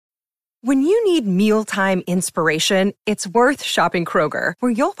When you need mealtime inspiration, it's worth shopping Kroger,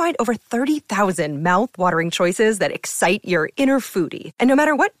 where you'll find over 30,000 mouth-watering choices that excite your inner foodie. And no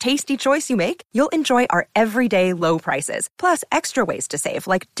matter what tasty choice you make, you'll enjoy our everyday low prices, plus extra ways to save,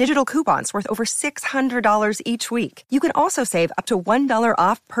 like digital coupons worth over $600 each week. You can also save up to $1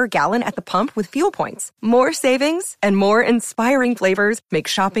 off per gallon at the pump with fuel points. More savings and more inspiring flavors make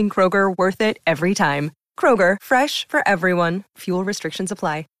shopping Kroger worth it every time. Kroger, fresh for everyone. Fuel restrictions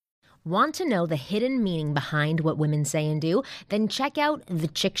apply. Want to know the hidden meaning behind what women say and do? Then check out The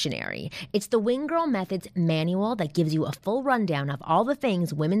Chictionary. It's the Wing Girl Method's manual that gives you a full rundown of all the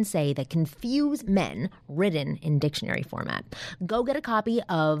things women say that confuse men, written in dictionary format. Go get a copy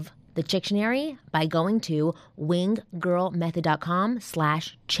of The Chictionary by going to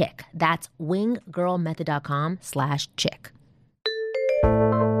winggirlmethod.com/chick. That's winggirlmethod.com/chick.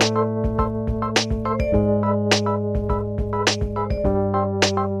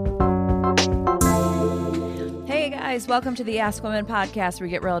 Guys, welcome to the Ask Women podcast, where we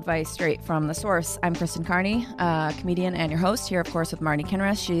get real advice straight from the source. I'm Kristen Carney, comedian and your host, here, of course, with Marnie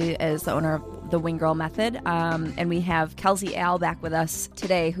Kinross. She is the owner of the Wing Girl Method. And we have Kelsey Al back with us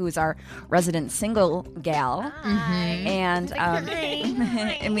today, who is our resident single gal. Hi. And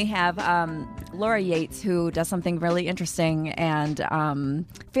and we have Laura Yates, who does something really interesting and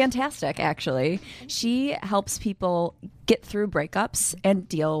fantastic, actually. She helps people get through breakups and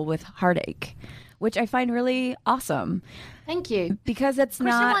deal with heartache, which I find really awesome. Thank you. Because it's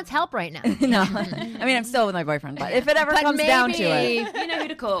Kristen not... wants help right now. No. I mean, I'm still with my boyfriend, but if it ever comes maybe, down to it... you know who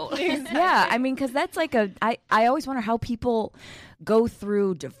to call. Yeah, I mean, because that's like I always wonder how people go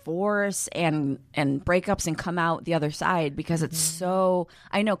through divorce and breakups and come out the other side, because it's so...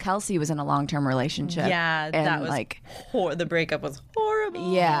 I know Kelsey was in a long-term relationship. Yeah, that was like... the breakup was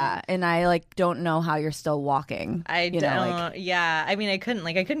horrible. Yeah, and I don't know how you're still walking. I don't. Yeah, I mean, I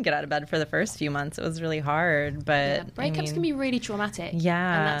couldn't get out of bed for the first few months. It was really hard, but breakups can be really traumatic.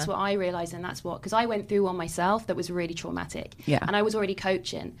 Yeah, and that's what I realized, and that's what, because I went through one myself that was really traumatic. Yeah, and I was already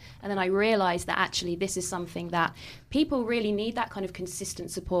coaching, and then I realized that actually this is something that people really need, that kind of consistent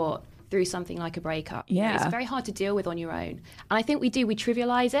support through something like a breakup. Yeah. It's very hard to deal with on your own. And I think we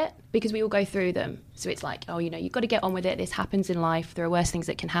trivialize it because we all go through them. So it's like, oh, you've got to get on with it. This happens in life. There are worse things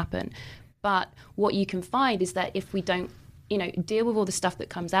that can happen. But what you can find is that if we don't, deal with all the stuff that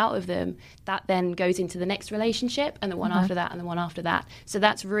comes out of them, that then goes into the next relationship and the one after that and the one after that. So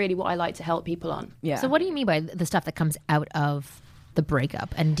that's really what I like to help people on. Yeah. So what do you mean by the stuff that comes out of the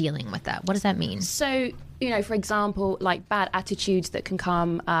breakup and dealing with that? What does that mean? So, for example, like bad attitudes that can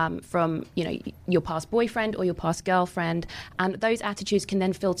come from, your past boyfriend or your past girlfriend, and those attitudes can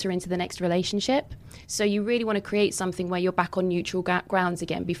then filter into the next relationship. So you really want to create something where you're back on neutral grounds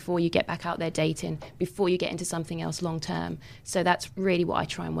again before you get back out there dating, before you get into something else long term. So that's really what I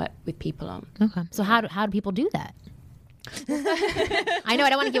try and work with people on. Okay. So how do people do that? I know I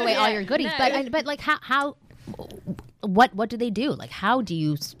don't want to give away all your goodies, but like how what do they do? Like, how do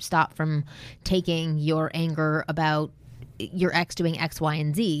you stop from taking your anger about your ex doing X, Y,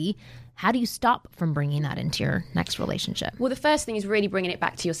 and Z? How do you stop from bringing that into your next relationship? Well, the first thing is really bringing it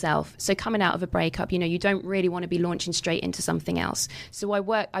back to yourself. So coming out of a breakup, you don't really want to be launching straight into something else. So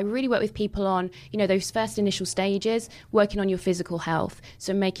I really work with people on, those first initial stages, working on your physical health.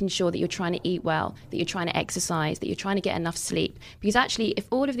 So making sure that you're trying to eat well, that you're trying to exercise, that you're trying to get enough sleep. Because actually, if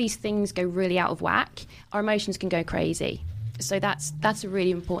all of these things go really out of whack, our emotions can go crazy. So that's a really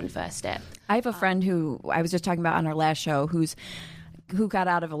important first step. I have a friend who I was just talking about on our last show who got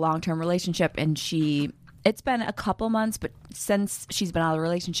out of a long-term relationship, and it's been a couple months, but since she's been out of the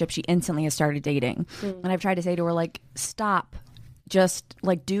relationship, she instantly has started dating. And I've tried to say to her, stop, just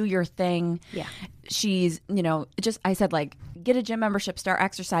do your thing. Yeah. She's, I said, get a gym membership, start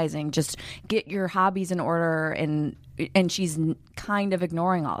exercising, just get your hobbies in order. And she's kind of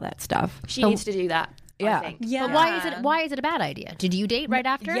ignoring all that stuff. She needs to do that. Yeah. I think. Yeah. But why is it a bad idea? Did you date right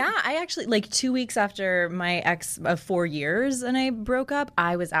after? Yeah, I actually 2 weeks after my ex of 4 years and I broke up,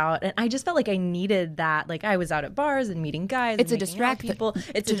 I was out and I just felt like I needed that. Like I was out at bars and meeting guys. It's and a making out with people.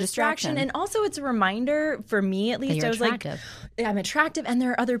 It's a distraction, and also it's a reminder for me, at least. You're I was attractive. I'm attractive, and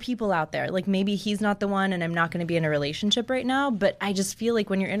there are other people out there. Like maybe he's not the one, and I'm not going to be in a relationship right now. But I just feel like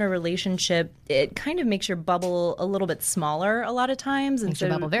when you're in a relationship, it kind of makes your bubble a little bit smaller a lot of times. And Makes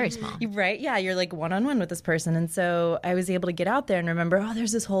your bubble very small. Right? Yeah, you're one-on-one one with this person. And so I was able to get out there and remember, oh,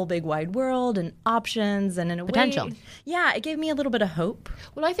 there's this whole big wide world and options, and in a Potential. way, yeah, it gave me a little bit of hope.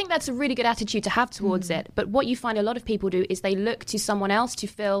 Well, I think that's a really good attitude to have towards it. But what you find a lot of people do is they look to someone else to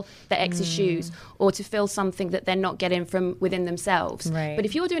fill their ex's shoes or to fill something that they're not getting from within themselves. Right. But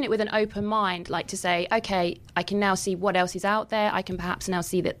if you're doing it with an open mind, like to say, okay, I can now see what else is out there, I can perhaps now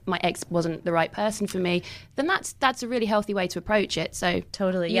see that my ex wasn't the right person for me, then that's a really healthy way to approach it. So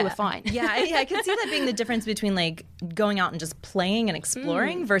Totally, you were fine. Yeah, I could see that being the difference between like going out and just playing and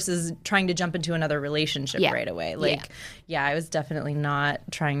exploring versus trying to jump into another relationship Yeah. right away. Like, yeah, I was definitely not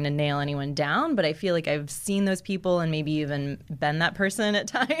trying to nail anyone down, but I feel like I've seen those people and maybe even been that person at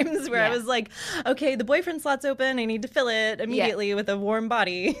times where I Yeah. was like, okay, the boyfriend slot's open, I need to fill it immediately with a warm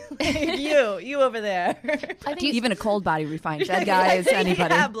body. Like, you over there. I think Even a cold body, we find shed guys,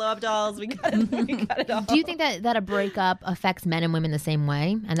 anybody. Yeah, blow up dolls, we got it all. Do you think that a breakup affects men and women the same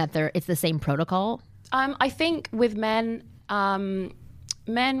way, and that it's the same protocol? I think with men,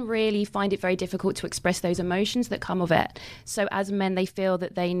 men really find it very difficult to express those emotions that come of it. So as men, they feel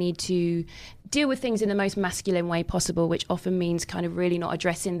that they need to deal with things in the most masculine way possible, which often means kind of really not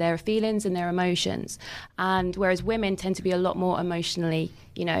addressing their feelings and their emotions. And whereas women tend to be a lot more emotionally,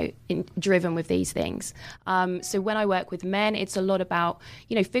 driven with these things. So when I work with men, it's a lot about,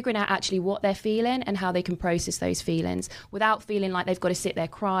 figuring out actually what they're feeling and how they can process those feelings without feeling like they've got to sit there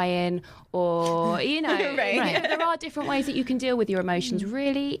crying or, Right. There are different ways that you can deal with your emotions.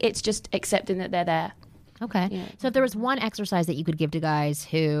 Really, it's just accepting that they're there. Okay. Yeah. So if there was one exercise that you could give to guys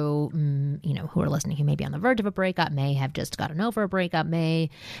who, who are listening, who may be on the verge of a breakup, may have just gotten over a breakup, may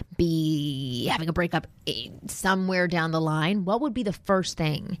be having a breakup somewhere down the line, what would be the first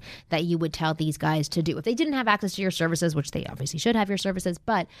thing that you would tell these guys to do? If they didn't have access to your services, which they obviously should have your services,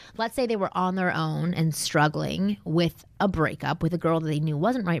 but let's say they were on their own and struggling with a breakup with a girl that they knew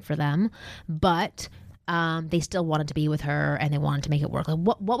wasn't right for them, but they still wanted to be with her and they wanted to make it work. Like,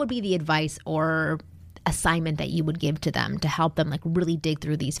 what would be the advice or assignment that you would give to them to help them like really dig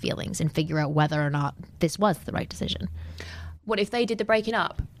through these feelings and figure out whether or not this was the right decision? What if they did the breaking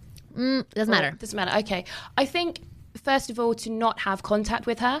up? Doesn't matter. Doesn't matter. Okay. I think, first of all, to not have contact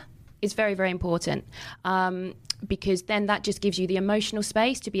with her is very, very important. Because then that just gives you the emotional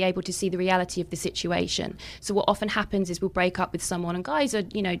space to be able to see the reality of the situation. So what often happens is we'll break up with someone, and guys are,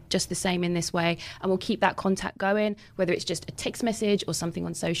 just the same in this way, and we'll keep that contact going, whether it's just a text message or something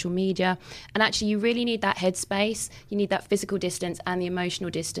on social media. And actually, you really need that headspace, you need that physical distance and the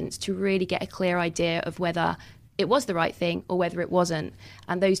emotional distance to really get a clear idea of whether it was the right thing or whether it wasn't.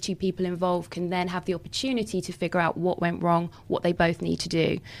 And those two people involved can then have the opportunity to figure out what went wrong, what they both need to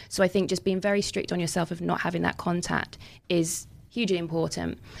do. So I think just being very strict on yourself of not having that contact is hugely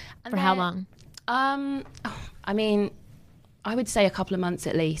important. And For how long? I would say a couple of months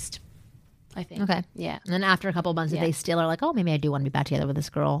at least, I think. Okay. Yeah. And then after a couple of months, if Yeah. they still are like, oh, maybe I do want to be back together with this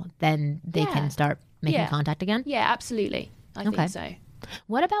girl, then they Yeah. can start making Yeah. contact again? Yeah, absolutely. I Okay. think so.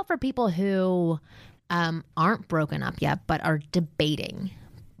 What about for people who aren't broken up yet but are debating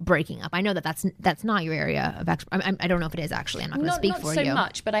breaking up? I know that's not your area of I don't know if it is actually. I'm not going to speak not for so you.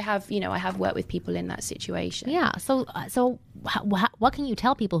 much, but I have worked with people in that situation. Yeah. So what can you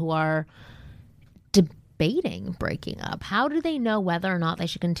tell people who are debating breaking up? How do they know whether or not they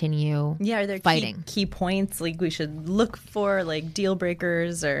should continue Yeah, are there fighting? key points like we should look for, like deal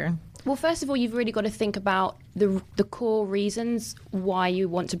breakers or? Well, first of all, you've really got to think about the core reasons why you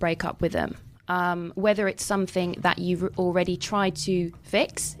want to break up with them. Whether it's something that you've already tried to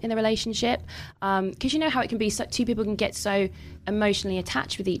fix in the relationship, because you know how it can be, two people can get so emotionally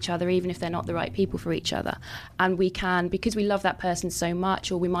attached with each other even if they're not the right people for each other. And we can, because we love that person so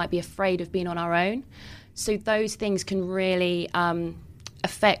much, or we might be afraid of being on our own. So those things can really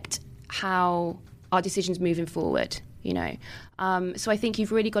affect how our decisions moving forward, So I think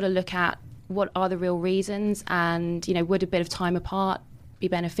you've really got to look at what are the real reasons, and, would a bit of time apart be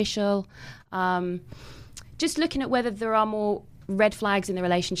beneficial? Just looking at whether there are more red flags in the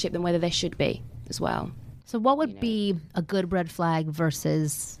relationship than whether there should be as well. So what would be a good red flag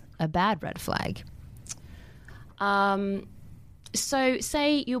versus a bad red flag? So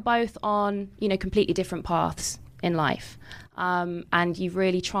say you're both on, completely different paths in life. And you've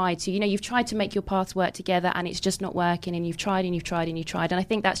really tried to, you've tried to make your paths work together and it's just not working, and you've tried and you've tried and you've tried. And I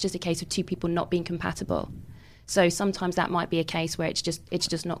think that's just a case of two people not being compatible. So sometimes that might be a case where it's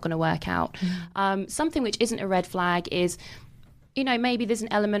just not going to work out. Something which isn't a red flag is, maybe there's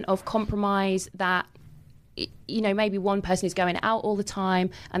an element of compromise that, maybe one person is going out all the time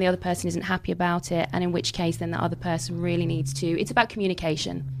and the other person isn't happy about it, and in which case then the other person really needs to. It's about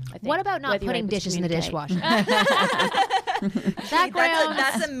communication, I think. What about not whether you're putting able to dishes in the communicate. dishwasher? Background.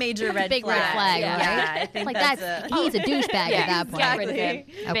 That's a major red big flag. red flag, Yeah, right? I think Like that's he's a douchebag at that point. Get rid of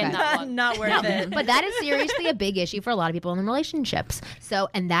him. Bin that one. not worth it. But that is seriously a big issue for a lot of people in relationships. So,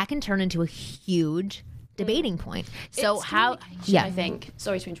 and that can turn into a huge debating point. So It's how? communication, Yeah. I think.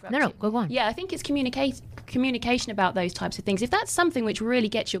 Sorry to interrupt. No, you. go on. Yeah, I think it's communication about those types of things. If that's something which really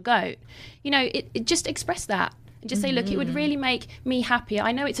gets your goat, it just express that. And just say, look, it would really make me happier.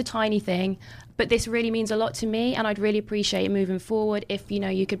 I know it's a tiny thing, but this really means a lot to me, and I'd really appreciate it moving forward if,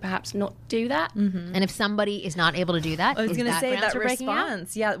 you could perhaps not do that. And if somebody is not able to do that, I was is going to that say grounds that for breaking up?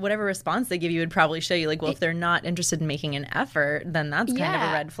 response. Yeah, whatever response they give you would probably show you, like, well, if they're not interested in making an effort, then that's kind of a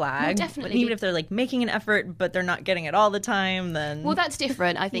Yeah. red flag. Well, definitely. But even if they're like making an effort, but they're not getting it all the time, then Well, that's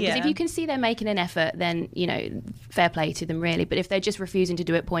different, I think. Because Yeah. if you can see they're making an effort, then, fair play to them, really. But if they're just refusing to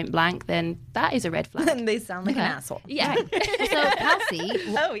do it point blank, then that is a red flag. they sound like an asshole. Yeah. So, Kelsey,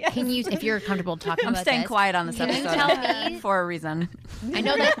 Oh, yes. can you, if you're comfortable talking I'm about staying this, quiet on this can you episode tell me? for a reason. I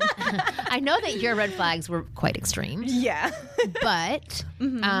know that your red flags were quite extreme, Yeah. but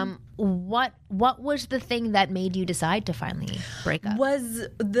what was the thing that made you decide to finally break up? Was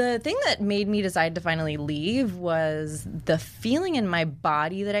the thing that made me decide to finally leave was the feeling in my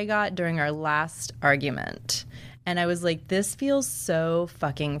body that I got during our last argument. And I was like, this feels so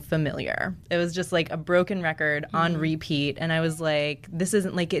fucking familiar. It was just like a broken record on repeat. And I was like, this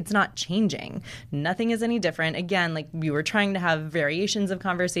isn't like, it's not changing. Nothing is any different. Again, like we were trying to have variations of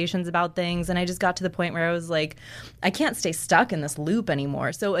conversations about things. And I just got to the point where I was like, I can't stay stuck in this loop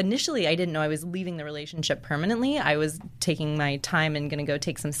anymore. So initially, I didn't know I was leaving the relationship permanently. I was taking my time and going to go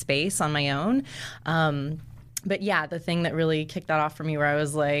take some space on my own. But yeah, the thing that really kicked that off for me where I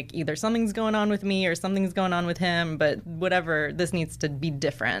was like, either something's going on with me or something's going on with him, but whatever, this needs to be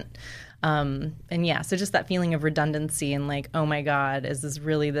different. And yeah, so just that feeling of redundancy and like, oh my God, is this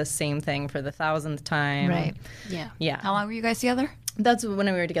really the same thing for the 1,000th time? Right. Yeah. Yeah. How long were you guys together? That's when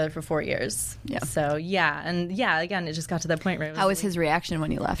we were together for 4 years. Yeah. So yeah. And yeah, again, it just got to that point where it was How was his reaction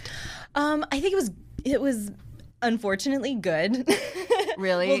when you left? I think it was unfortunately good.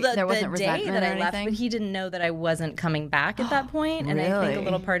 Really? Well, There wasn't the day resentment that or I left, anything? but he didn't know that I wasn't coming back at that point. And I think a Really?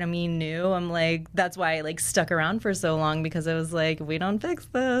 little part of me knew. I'm like, that's why I like stuck around for so long, because I was like, if we don't fix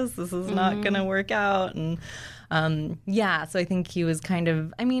this, this is not going to work out. And yeah, so I think he was kind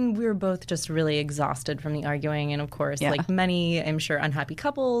of, we were both just really exhausted from the arguing. And of course, Yeah. like many, I'm sure, unhappy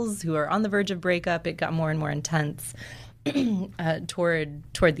couples who are on the verge of breakup, it got more and more intense.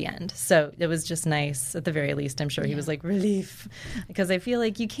 Toward the end. So it was just nice, at the very least. I'm sure he was like relief, because I feel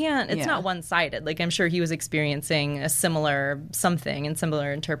like you can't, it's Yeah. not one-sided. Like I'm sure he was experiencing a similar something and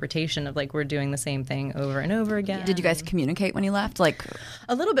similar interpretation of like we're doing the same thing over and over again. Did you guys communicate when you left? Like,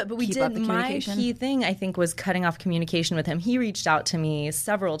 A little bit, but we keep did. up the My communication? key thing, I think, was cutting off communication with him. He reached out to me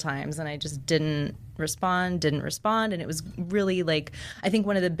several times, and I just didn't respond. And it was really like, I think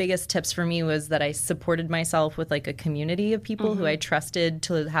one of the biggest tips for me was that I supported myself with like a community of people who I trusted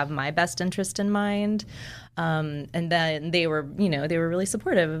to have my best interest in mind. And then they were really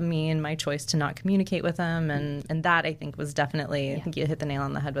supportive of me and my choice to not communicate with them. And that, I think, was definitely, I think you hit the nail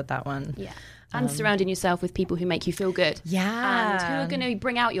on the head with that one. Yeah. And surrounding yourself with people who make you feel good. Yeah. And who are going to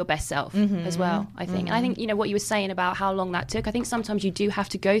bring out your best self as well, I think. And I think, what you were saying about how long that took, I think sometimes you do have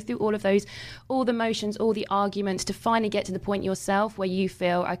to go through all the motions, all the arguments to finally get to the point yourself where you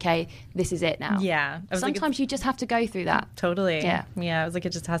feel, okay, this is it now. Yeah. I was like, Sometimes you just have to go through that. Totally. Yeah. Yeah. I was like,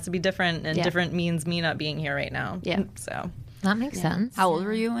 it just has to be different, and Yeah. different means me not being here right now. Yeah. So That makes sense. how old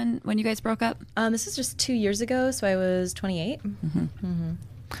were you when you guys broke up? this is just 2 years ago, so I was 28.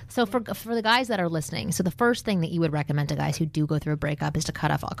 So for the guys that are listening, so the first thing that you would recommend to guys who do go through a breakup is to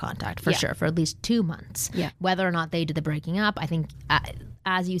cut off all contact for sure for at least 2 months. Yeah. Whether or not they do the breaking up, I think,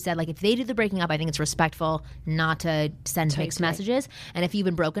 as you said, like if they do the breaking up, I think it's respectful not to send mixed messages. And if you've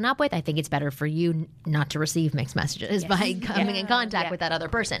been broken up with, I think it's better for you not to receive mixed messages by coming in contact with that other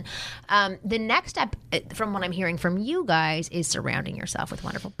person. The next step, from what I'm hearing from you guys, is surrounding yourself with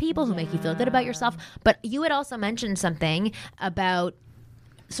wonderful people who make you feel good about yourself. But you had also mentioned something about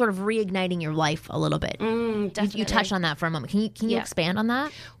sort of reigniting your life a little bit. You touched on that for a moment. Can you expand on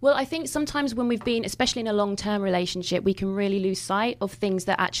that? Well, I think sometimes when we've been, especially in a long-term relationship, we can really lose sight of things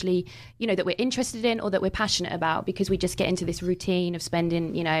that actually, that we're interested in or that we're passionate about, because we just get into this routine of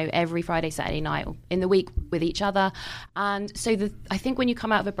spending, every Friday, Saturday night in the week with each other. And so I think when you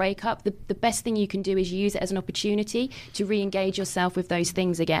come out of a breakup, the best thing you can do is use it as an opportunity to re-engage yourself with those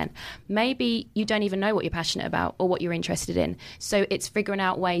things again. Maybe you don't even know what you're passionate about or what you're interested in. So it's figuring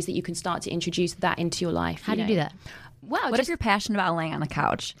out ways that you can start to introduce that into your life. How do you do that? Well, What if you're passionate about laying on the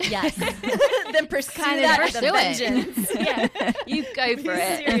couch? Yes. Then pursue that with a vengeance. yeah, you go for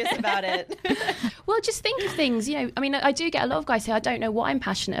it. Serious about it. Well, just think of things, I mean, I do get a lot of guys say, I don't know what I'm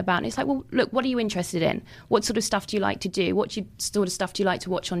passionate about. And it's like, well, look, what are you interested in? What sort of stuff do you like to do? What sort of stuff do you like to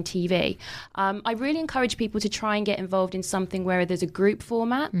watch on TV? I really encourage people to try and get involved in something where there's a group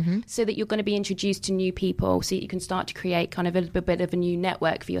format so that you're going to be introduced to new people so that you can start to create kind of a bit of a new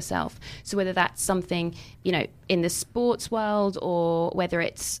network for yourself. So whether that's something, in the sports world or whether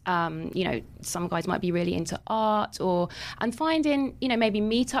it's, some guys might be really into art and finding, maybe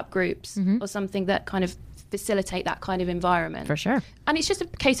meetup groups or something that kind of facilitate that kind of environment. For sure. And it's just a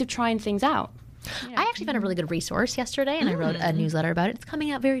case of trying things out. I actually found a really good resource yesterday, and I wrote a newsletter about it. It's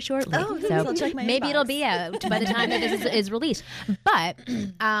coming out very shortly, so I'll check my maybe inbox. it'll be out by the time that this is released. But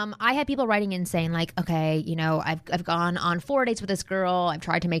I had people writing in saying like, okay, I've gone on 4 dates with this girl. I've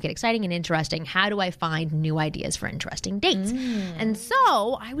tried to make it exciting and interesting. How do I find new ideas for interesting dates? And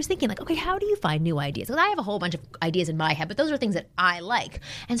so I was thinking like, okay, how do you find new ideas? Because I have a whole bunch of ideas in my head, but those are things that I like.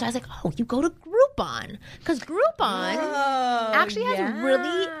 And so I was like, oh, you go to Groupon, because Groupon actually has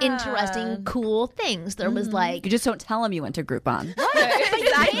really interesting, cool things. There was like, You just don't tell them you went to Groupon.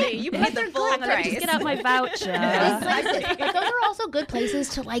 Exactly. You paid the full price. Just get out my voucher. but those are also good places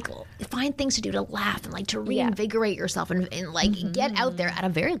to like find things to do, to laugh and like to reinvigorate yourself and like get out there at a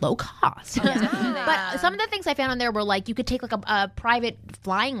very low cost. But some of the things I found on there were like you could take like a private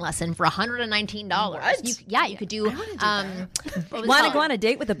flying lesson for $119. You could do. Want to go on a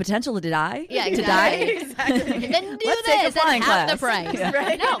date with the potential to die? Yeah, To exactly. die? Then do Let's take a this flying and half the class. price.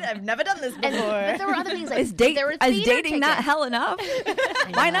 Right? No. I've never done this before. But there were other things like Is there were theater dating not tickets. hell enough?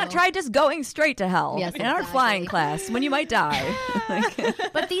 Why not try just going straight to hell Yes, in our exactly. flying class when you might die?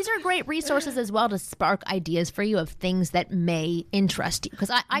 But these are great resources as well to spark ideas for you of things that may interest you. Because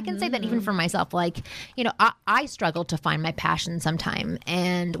I can say that even for myself, like, I struggle to find my passion sometime.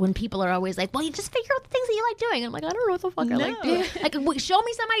 And when people are always like, well, you just figure out the things that you like doing. I'm like, I don't know what the fuck I like doing. Like, show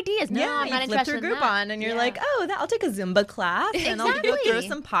me some ideas. No, I'm not you flip interested through in that. Groupon and you're like, oh, I'll take a Zumba class and I'll go through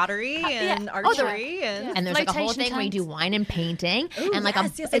some pottery and archery And there's like a whole Flotation thing where you do tents. wine and painting, and like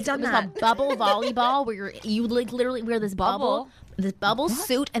yes, I've done it's that. called bubble volleyball, where you like literally wear this bubble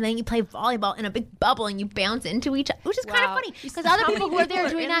suit, and then you play volleyball in a big bubble, and you bounce into each other, which is kind of funny because other people who are there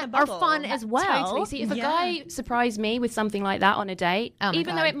doing that are fun as well. Totally. See, if a guy surprised me with something like that on a date, Oh my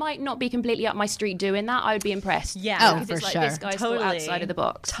even God. though it might not be completely up my street doing that, I would be impressed. Yeah. Oh, Because for it's like, sure. this guy's thought Totally. outside of the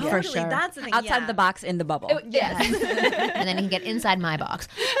box. Totally. sure. That's the thing. Outside of the box, in the bubble, Yes. And then you can get inside my box.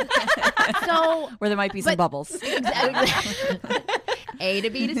 So where there might be some bubbles. A to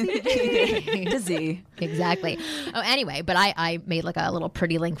B to C To Z. Exactly. Oh, anyway, but I made like a little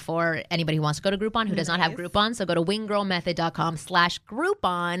pretty link for anybody who wants to go to Groupon who does not have Groupon. So go to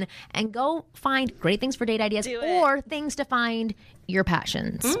winggirlmethod.com/Groupon and go find great things for date ideas or things to find your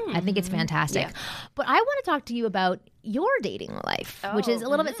passions. I think it's fantastic. Yeah. But I want to talk to you about your dating life, which is a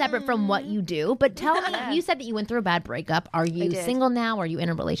little bit separate from what you do. But tell me, you said that you went through a bad breakup. Are you did. single now? Are you in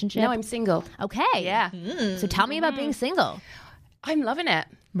a relationship? No, I'm single. Okay. Yeah. So tell me about being single. I'm loving it.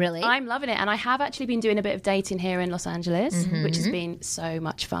 Really? I'm loving it. And I have actually been doing a bit of dating here in Los Angeles, which has been so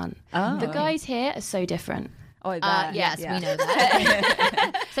much fun. The guys here are so different. Oh, that, Yes, we know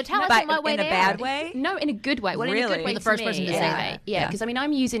that. So tell us in what way in a they bad are. way? No, in a good way. Well, in a Really? good way. You're the first to me, person to say anyway. that. Yeah, because I mean,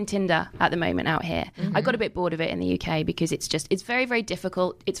 I'm using Tinder at the moment out here. I got a bit bored of it in the UK because it's very, very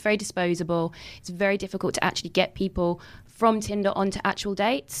difficult. It's very disposable. It's very difficult to actually get people from Tinder onto actual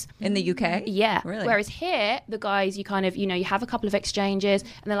dates. In the UK? Yeah. Really? Whereas here, the guys, you kind of, you have a couple of exchanges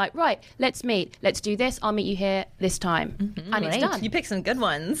and they're like, right, let's meet. Let's do this. I'll meet you here this time. And it's Great. done. You pick some good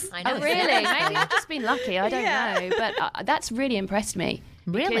ones. I know. Oh, really? Maybe I've just been lucky. I don't know. But that's really impressed me.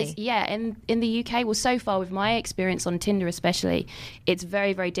 Really? Because, yeah, in the UK, well, so far with my experience on Tinder especially, it's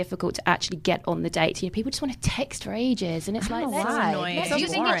very, very difficult to actually get on the date. People just want to text for ages. And it's like, That's let's- annoying. let's Do you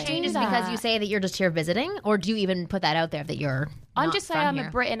just think not it changes do that. because you say that you're just here visiting, or do you even put that out there that you're? I'm not just saying from I'm here?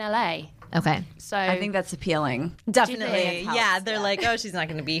 a Brit in LA. Okay. So I think that's appealing. Definitely. helps. Yeah, they're like, oh, she's not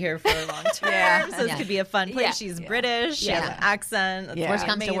going to be here for a long term. Yeah. So this could be a fun place. Yeah. She's British. She has an accent. That's Yeah. Worst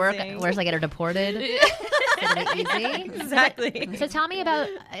comes to work, amazing. worst I get her deported. Isn't it easy? Exactly. So tell me about.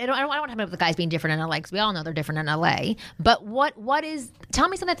 I don't want to talk about the guys being different in LA because we all know they're different in LA. But what is? Tell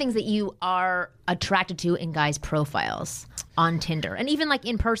me some of the things that you are attracted to in guys' profiles on Tinder, and even like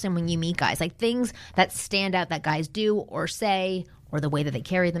in person when you meet guys, like things that stand out that guys do or say, or the way that they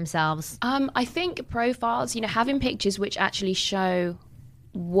carry themselves. I think profiles, having pictures which actually show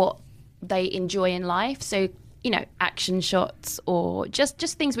what they enjoy in life. So action shots or just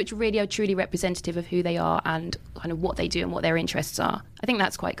things which really are truly representative of who they are and kind of what they do and what their interests are. I think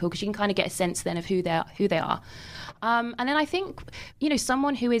that's quite cool because you can kind of get a sense then of who they are. And then I think,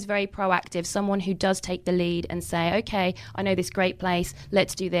 someone who is very proactive, someone who does take the lead and say, okay, I know this great place,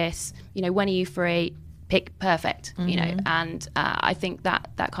 let's do this. When are you free? Pick perfect, and I think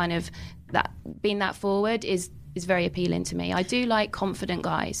that kind of that being that forward is very appealing to me. I do like confident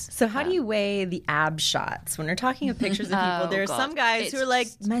guys. So how do you weigh the ab shots? When we're talking of pictures of people, there are some guys who are like,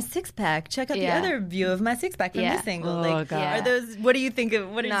 my six-pack, check out the other view of my six-pack from this angle. Are those, what do you think of,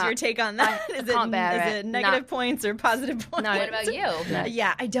 what is your take on that? Is it negative points or positive points? No, what about you? No.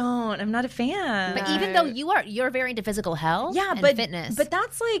 Yeah, I'm not a fan. But even though you're very into physical health and fitness. But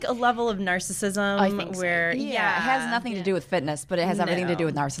that's like a level of narcissism I think where, it has nothing to do with fitness, but it has everything to do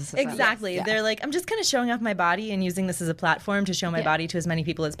with narcissism. Exactly. Yes. They're like, I'm just kind of showing off my body and using this as a platform to show my body to as many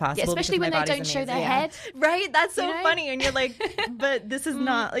people as possible. Especially when they don't show their head. Right? That's so funny. And you're like, but this is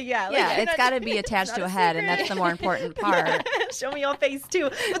not, it's got to be attached to a head, and that's the more important part. Show me your face too.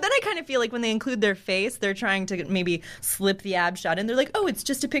 But then I kind of feel like when they include their face, they're trying to maybe slip the ab shot, and they're like, oh, it's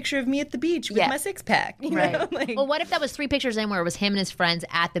just a picture of me at the beach with my six-pack. Right. Well, what if that was 3 pictures in where it was him and his friends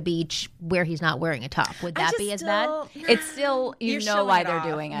at the beach where he's not wearing a top? Would that be as bad? It's still, why they're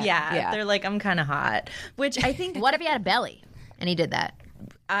doing it. Yeah. They're like, I'm kind of hot. Which I think... What if he had a belly and he did that?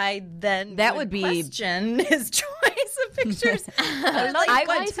 That would be question his choice of pictures. A lot of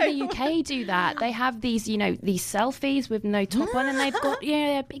guys in the UK do that. They have these, these selfies with no top on, and they've got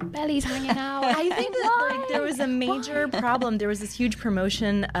their big bellies hanging out. I think that there was a major problem. There was this huge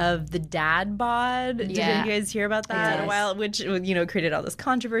promotion of the dad bod. Did you guys hear about that? Yes. Which created all this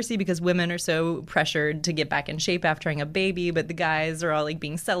controversy because women are so pressured to get back in shape after having a baby, but the guys are all like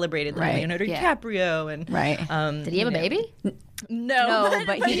being celebrated, like Leonardo DiCaprio and Did he have a baby? No,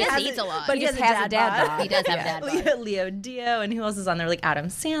 but he just eats a lot. But he just has a dad bod. He does have a dad bod. Leo Dio, and who else is on there? Like Adam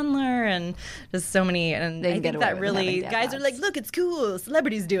Sandler, and just so many. And I think that really guys are like, look, it's cool.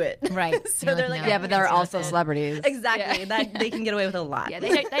 Celebrities do it, right? So they're like, but they're also celebrities. Exactly. That they can get away with a lot. Yeah, they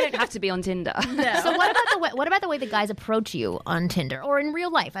don't have to be on Tinder. No. So what about the way the guys approach you on Tinder or in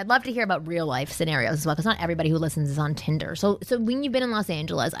real life? I'd love to hear about real life scenarios as well, because not everybody who listens is on Tinder. So when you've been in Los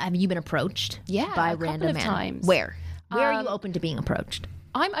Angeles, have you been approached? By random men? times. Where are you open to being approched?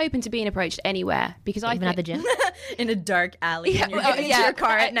 I'm open to being approached anywhere because I Even at the gym? In a dark alley and you're getting into your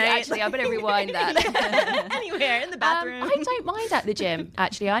car at night. Actually, I better rewind that. Anywhere, in the bathroom. I don't mind at the gym,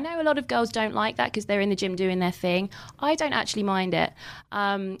 actually. I know a lot of girls don't like that because they're in the gym doing their thing. I don't actually mind it.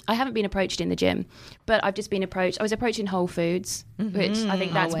 I haven't been approached in the gym, but I've just been approached. I was approached in Whole Foods, which I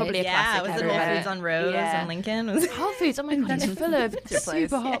think that's probably a classic. Yeah, was it Whole Foods on Rose and Lincoln? Whole Foods, oh my God, it's full of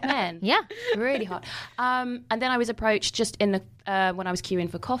super hot men. Yeah. Really hot. And then I was approached just in the when I was queuing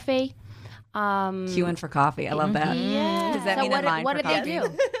for coffee. Queuing for coffee. I love that. Yeah. Does that mean what did they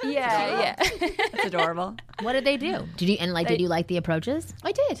do? Yeah. It's adorable. What did they do? Did you like the approaches?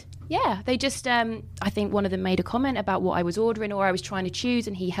 I did. Yeah. They just I think one of them made a comment about what I was ordering or I was trying to choose,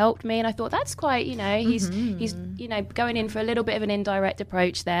 and he helped me, and I thought that's quite, he's going in for a little bit of an indirect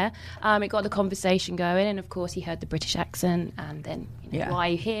approach there. It got the conversation going, and of course he heard the British accent, and then why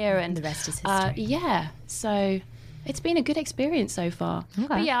are you here, and the rest is history. So it's been a good experience so far. Okay.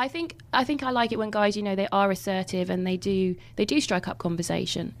 But yeah, I think I like it when guys, they are assertive and they do strike up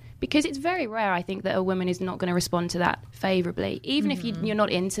conversation, because it's very rare, I think, that a woman is not going to respond to that favorably, even if you're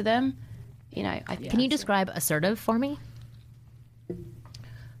not into them. Can you describe assertive for me?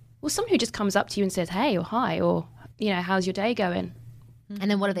 Well, someone who just comes up to you and says, "Hey," or "Hi," or "How's your day going?"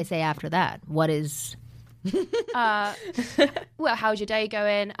 And then what do they say after that? What is? Well, how's your day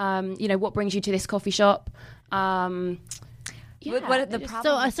going? What brings you to this coffee shop? What the problem?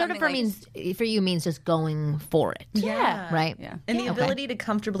 So assertive for you means just going for it. Yeah. Right. Yeah. And the ability to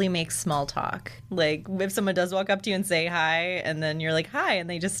comfortably make small talk. Like if someone does walk up to you and say hi, and then you're like, hi, and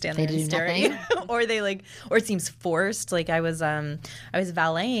they just stand there and stare at you. Or they or it seems forced. Like I was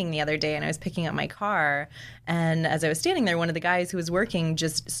valeting the other day, and I was picking up my car, and as I was standing there, one of the guys who was working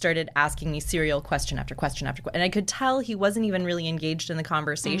just started asking me serial question after question after question. And I could tell he wasn't even really engaged in the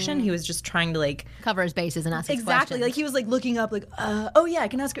conversation. He was just trying to cover his bases and ask his exactly. questions. Like he was looking up oh yeah, I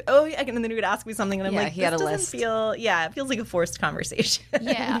can ask her. Oh yeah, and then he would ask me something, and I'm like, he had this a doesn't list. feel. Yeah, it feels like a forced conversation.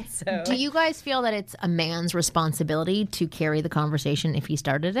 Yeah. So Do you guys feel that it's a man's responsibility to carry the conversation if he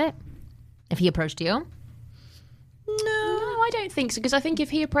started it? If he approached you? No, I don't think so. Because I think if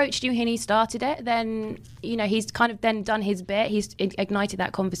he approached you and he started it, then he's kind of then done his bit. He's ignited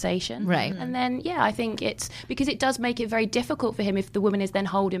that conversation, right? And then I think it's because it does make it very difficult for him if the woman is then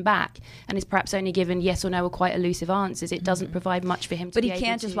holding back and is perhaps only given yes or no or quite elusive answers. It doesn't provide much for him. But he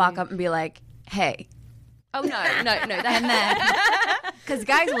can't just walk up and be like, "Hey." Oh, no. And then, because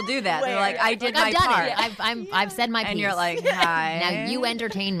guys will do that. They're like, I did my I've done part. it. I've said my piece. And you're like, hi. now you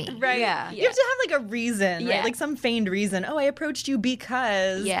entertain me. Right. Yeah. You have to have like a reason, Yeah. right? Like some feigned reason. Oh, I approached you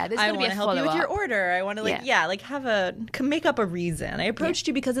because Yeah, there's I gotta be want a to help you with your follow-up. order. I want to make up a reason. I approached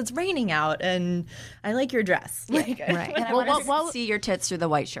you because it's raining out and I like your dress. Like, Right. And I Well, want to see your tits through the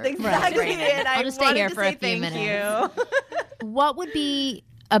white shirt. exactly. And I'll I just stay wanted here to for say a few thank minutes. you. What would be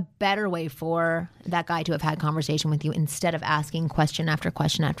a better way for that guy to have had conversation with you instead of asking question after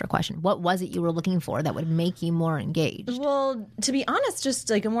question after question? What was it you were looking for that would make you more engaged? Well, to be honest, just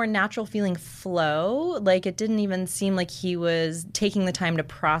like a more natural feeling flow. Like it didn't even seem like he was taking the time to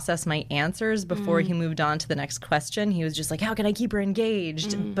process my answers before he moved on to the next question. He was just like, how can I keep her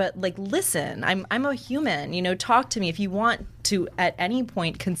engaged? But like, listen, I'm a human, talk to me. If you want to at any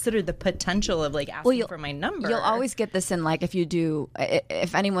point consider the potential of like asking for my number. You'll always get this in like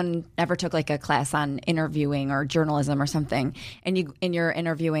if anyone ever took like a class on interviewing or journalism or something, and you're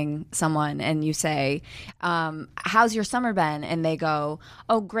interviewing someone and you say, how's your summer been? And they go,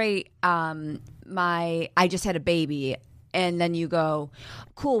 oh great, I just had a baby. And then you go,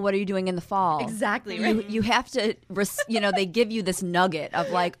 cool, what are you doing in the fall? Exactly, right. You have to, they give you this nugget of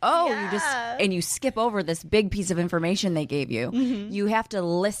like, and you skip over this big piece of information they gave you. Mm-hmm. You have to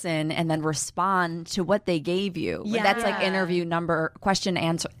listen and then respond to what they gave you. Yeah. That's like interview question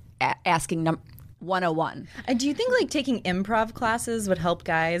answer, asking 101. Do you think like taking improv classes would help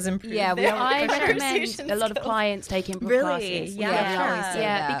guys improve? Yeah, their I recommend conversation a lot of skills? clients take improv Really? classes. Yeah. we always say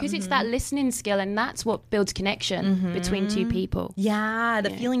that. Because it's that listening skill, and that's what builds connection between two people. Yeah, the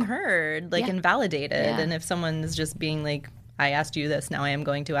feeling heard, like, Yeah. and validated. Yeah. And if someone's just being like, I asked you this, now I am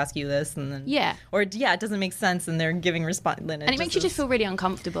going to ask you this, and then it doesn't make sense, and they're giving response, and And it makes you just feel really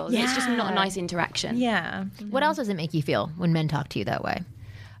uncomfortable. It's just not a nice interaction. yeah. What else does it make you feel when men talk to you that way?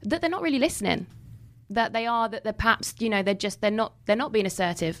 That they're not really listening. That they're perhaps, they're not being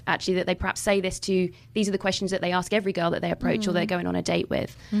assertive, actually, that they perhaps say these are the questions that they ask every girl that they approach or they're going on a date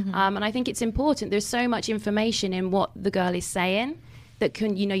with. And I think it's important. There's so much information in what the girl is saying that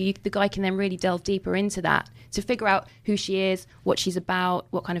can, the guy can then really delve deeper into that to figure out who she is, what she's about,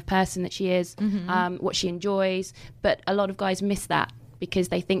 what kind of person that she is, what she enjoys. But a lot of guys miss that because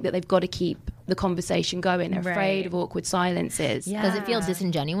they think that they've got to keep the conversation going. They're afraid of awkward silences. Yeah. Does it feel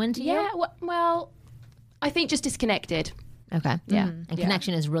disingenuine to you? Yeah, well, I think just disconnected. Okay. Yeah. And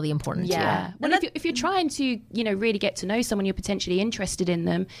connection is really important to you. Yeah. Well, if you're trying to, really get to know someone, you're potentially interested in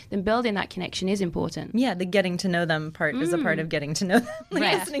them, then building that connection is important. Yeah, the getting to know them part is a part of getting to know them, like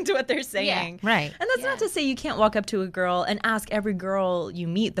Right. listening to what they're saying. Right. And that's not to say you can't walk up to a girl and ask every girl you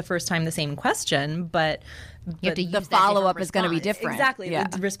meet the first time the same question, but You have to use The that different follow-up is going to be response. different. Exactly. Yeah.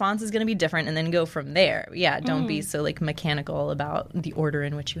 The response is going to be different and then go from there. Yeah, don't be so like mechanical about the order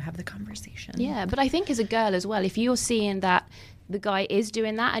in which you have the conversation. Yeah, but I think as a girl as well, if you're seeing that the guy is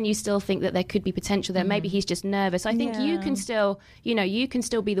doing that and you still think that there could be potential there, maybe he's just nervous, I think you can still, you can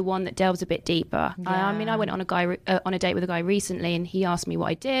still be the one that delves a bit deeper. I mean, I went on a date with a guy recently and he asked me what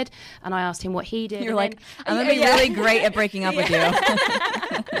I did and I asked him what he did. You're and like, then- I'm going to be really great at breaking up with you.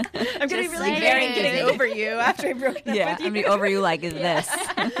 I'm going to be really great at getting over you after I broke up Yeah, I'm with you. going to be over you like this.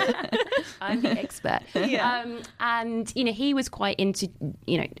 I'm the expert. And he was quite into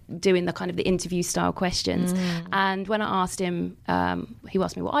doing the kind of the interview style questions. And when I asked him, he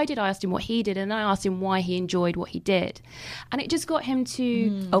asked me what I did, I asked him what he did, and I asked him why he enjoyed what he did, and it just got him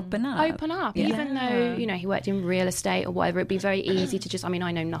to Open up. even though he worked in real estate or whatever. It'd be very easy to just, I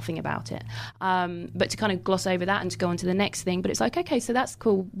know nothing about it, but to kind of gloss over that and to go on to the next thing. But it's like, okay, so that's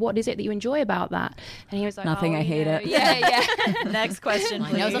cool, what is it that you enjoy about that? And he was like, Nothing, I hate it. Yeah. Next question,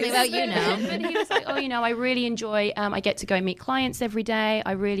 I know please. something about you now. But he was like, I really enjoy, I get to go meet clients every day.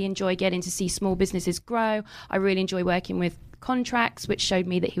 I really enjoy getting to see small businesses grow. I really enjoy working with contracts, which showed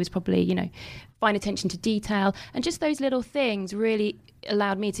me that he was probably, fine attention to detail. And just those little things really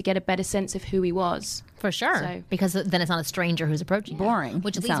allowed me to get a better sense of who he was. For sure. So- Because then it's not a stranger who's approaching you. Boring.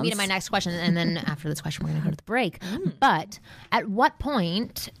 Which It leads me to sounds. my next question. And then after this question, we're going to go to the break. But at what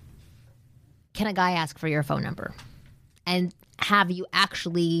point can a guy ask for your phone number? And have you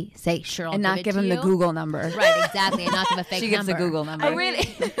actually say, sure, I'll And not it give to him the you? Google number. Right, exactly. And not give a fake She gives number. the Google number. Oh, really?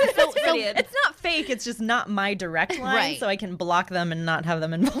 It's not fake. It's just not my direct line, Right. so I can block them and not have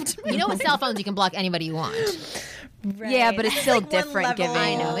them involved. You know, with cell phones, you can block anybody you want. Yeah, but it's still Like one different level, giving.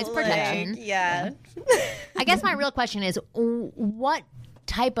 I know, it's protection. Yeah. I guess my real question is, what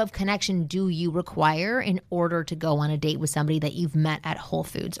type of connection do you require in order to go on a date with somebody that you've met at Whole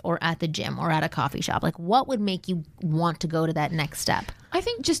Foods or at the gym or at a coffee shop? Like, what would make you want to go to that next step? I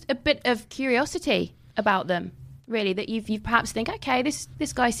think just a bit of curiosity about them, really, that you've perhaps think, okay, this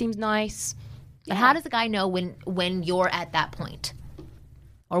guy seems nice. But how does a guy know when you're at that point?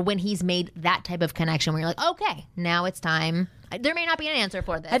 Or when he's made that type of connection where you're like, okay, now it's time. There may not be an answer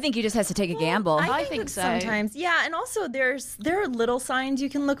for this. I think he just has to take a gamble. I think so. Sometimes, yeah, and also there are little signs you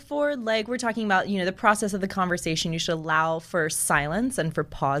can look for. Like we're talking about, the process of the conversation. You should allow for silence and for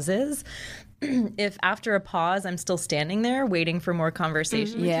pauses. If after a pause I'm still standing there waiting for more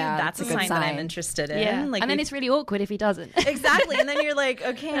conversation with you, that's a sign that I'm interested in. Yeah. And then it's really awkward if he doesn't. Exactly. And then you're like,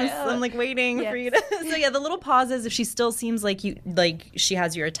 okay, I'm like waiting for you to. So yeah, the little pauses. If she still seems like she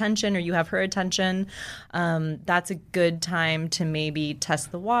has your attention or you have her attention, that's a good time to maybe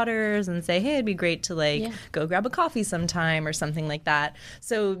test the waters and say, hey, it'd be great to go grab a coffee sometime or something like that.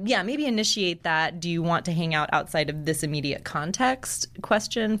 So yeah, maybe initiate that. Do you want to hang out outside of this immediate context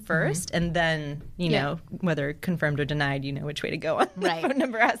question first, and then whether confirmed or denied, which way to go on the phone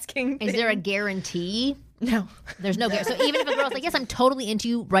number asking. Is there a guarantee? No. There's no guarantee. So even if a girl's like, yes, I'm totally into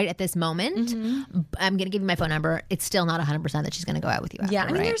you right at this moment, I'm going to give you my phone number, it's still not 100% that she's going to go out with you after, Yeah, I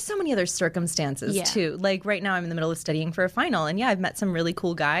mean, right? there's so many other circumstances, too. Like, right now I'm in the middle of studying for a final, and I've met some really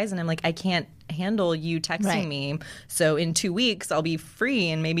cool guys, and I'm like, I can't handle you texting me, so in 2 weeks I'll be free,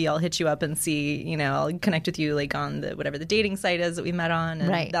 and maybe I'll hit you up and see, I'll connect with you, like, on whatever the dating site is that we met on,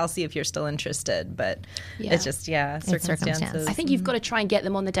 and I'll see if you're still interested, but it's just, circumstances. I think you've got to try and get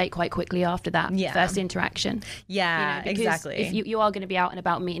them on the date quite quickly after that first interaction. Yeah, exactly. If you are going to be out and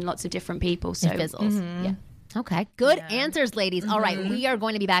about meeting lots of different people, so it fizzles. Yeah. Okay, good answers, ladies. All right, we are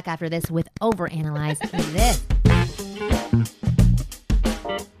going to be back after this with Overanalyze This.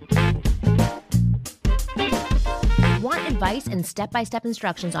 Want advice and step-by-step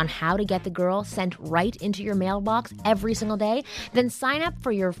instructions on how to get the girl sent right into your mailbox every single day? Then sign up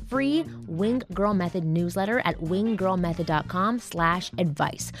for your free Wing Girl Method newsletter at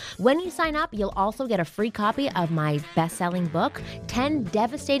winggirlmethod.com/advice. When you sign up, you'll also get a free copy of my best-selling book, 10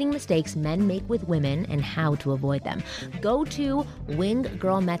 Devastating Mistakes Men Make with Women and How to Avoid Them. Go to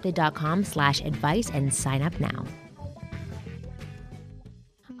winggirlmethod.com/advice and sign up now.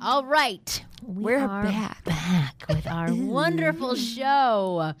 All right. We're back with our wonderful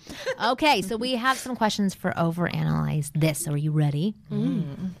show. Okay, so we have some questions for Overanalyze This. Are you ready? I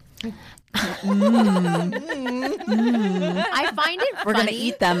find it funny. We're going to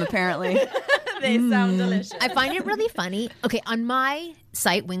eat them, apparently. They sound delicious. I find it really funny. Okay, on my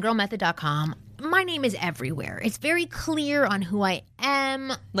site, winggirlmethod.com, my name is everywhere. It's very clear on who I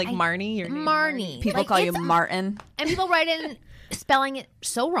am. Like Marnie? Your name Marnie. People call you Martin. And people write in spelling it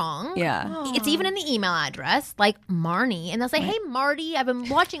so wrong. Yeah. It's even in the email address, like Marnie. And they'll say, hey, Marty, I've been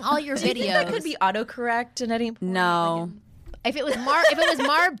watching all your videos. Do you think that could be autocorrect at any point? No. If it was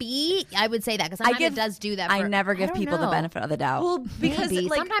Mar B, I would say that because sometimes it does do that. I never give people the benefit of the doubt. Well, because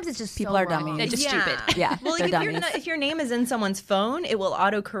sometimes it's just people so are wrong. dummies. They're just stupid. Yeah. Well, like if your name is in someone's phone, it will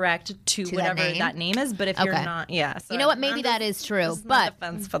autocorrect to whatever that name is. But if you're not, so you know what? Maybe that is true. But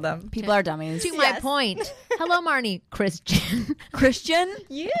offense for them. People are dummies. To my point. Hello, Marnie. Christian. Christian?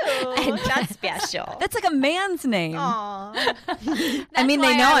 You. That's special. That's like a man's name. Aww. I mean,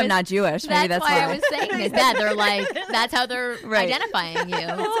 they know I'm not Jewish. Maybe that's why. I was saying is that they're like, that's how they're identifying you.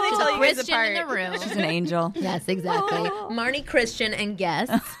 That's what they tell you guys Christian apart. in the room. She's an angel. Yes, exactly. Marnie, Christian, and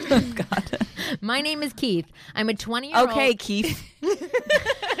guests. God. My name is Keith. I'm a 20-year-old. Okay, Keith.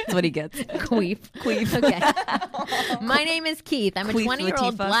 That's what he gets. Queef. Okay. My name is Keith. I'm a Queef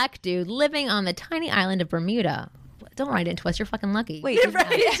 20-year-old Latifah. black dude living on the tiny island of Bermuda. Don't write into us. You're fucking lucky. Wait, Right.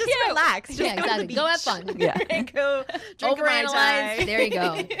 Just relax. Just Yeah, go to the exactly. Go have beach. fun. Yeah. Go drink a Mai Tai. Overanalyze. There you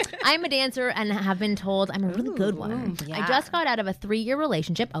go. I'm a dancer and have been told I'm a really good one. I just got out of a 3-year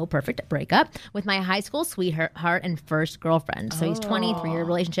relationship. Oh, perfect. Breakup with my high school sweetheart and first girlfriend. So he's 20, 3-year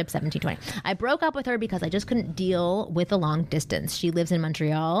relationship, 17, 20. I broke up with her because I just couldn't deal with the long distance. She lives in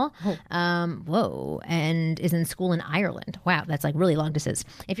Montreal. And is in school in Ireland. Wow, that's like really long distance.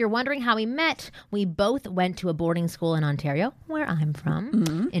 If you're wondering how we met, we both went to a boarding school in Ontario, where I'm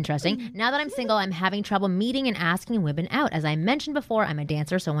from. Interesting. Now that I'm single, I'm having trouble meeting and asking women out. As I mentioned before, I'm a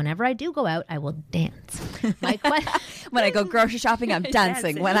dancer, so whenever I do go out, I will dance. My When I go grocery shopping, I'm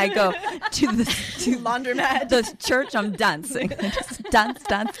dancing. When I go to laundromat, the church, I'm dancing. Just dance.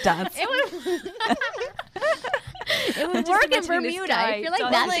 It would work in Bermuda. I feel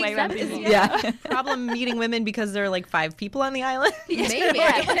like that's acceptable. Yeah. Problem meeting women because there are like 5 people on the island. Maybe.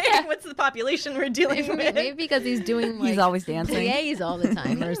 Like, what's the population we're dealing with? Maybe because he's doing like He's always dancing. pliés all the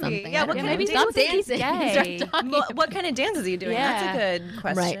time or something. Yeah, I don't know. maybe Stop he's dancing. gay. Stop talking Well, what kind of dance is he doing? Yeah. That's a good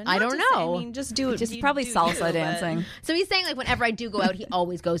question. Right. I don't Not to say- know. I mean, just do it. Just you probably do salsa you, but- dancing. So he's saying like whenever I do go out, he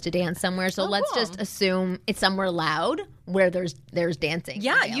always goes to dance somewhere. So let's just assume it's somewhere loud where there's dancing.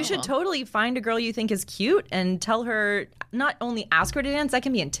 Yeah, you should totally find a girl you think is cute and tell her, not only ask her to dance. That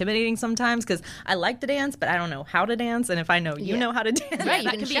can be intimidating sometimes because I like to dance, but I don't know how to dance. And if I know you know how to dance, Right, you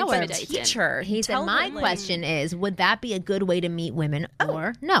that can can be show her. intimidating. Teach her. He said, Tell my her, like, question is, would that be a good way to meet women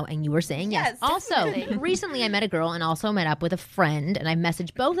or no? And you were saying yes. Yes, Also, recently I met a girl and also met up with a friend, and I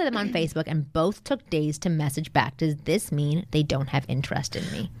messaged both of them on Facebook, and both took days to message back. Does this mean they don't have interest in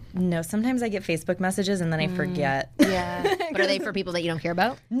me? No, sometimes I get Facebook messages and then I forget. Yeah. But are they for people that you don't care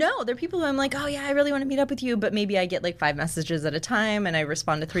about? No, they're people who I'm like, oh yeah, I really want to meet up with you, but maybe I get like 5 messages at a time and I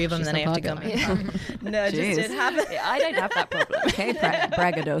respond to 3 of them, and then I have to go. No, it just did happen. I don't have that problem. Okay,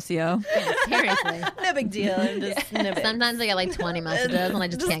 braggadocio. Seriously. No big deal. I'm just no big. Sometimes I get like 20 messages and I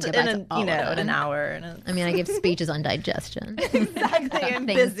just can't get in back to all in of them. an hour. And I mean, I give speeches on digestion. exactly. I'm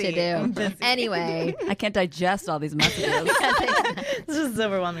Things busy. to do. I'm busy. Anyway, I can't digest all these messages. It's just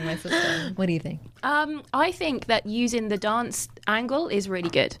overwhelming my system. what do you think? I think that using the dance angle is really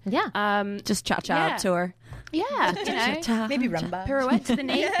good. Yeah. Just cha-cha Yeah. up to her. Yeah, you know, Maybe rumba. pirouette to the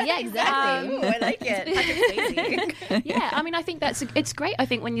knee. Yeah, exactly. Ooh, I like it. Yeah, I mean, I think it's great. I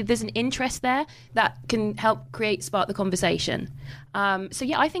think when there's an interest there, that can help spark the conversation. So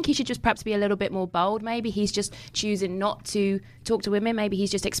yeah, I think he should just perhaps be a little bit more bold. Maybe he's just choosing not to talk to women. Maybe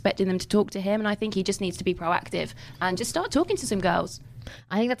he's just expecting them to talk to him. And I think he just needs to be proactive and just start talking to some girls.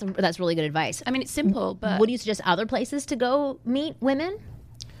 I think that's really good advice. I mean, it's simple, but Would you suggest other places to go meet women?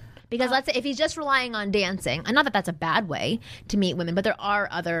 Because let's say if he's just relying on dancing, and not that that's a bad way to meet women, but there are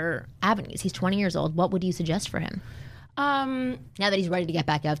other avenues. He's 20 years old. What would you suggest for him now that he's ready to get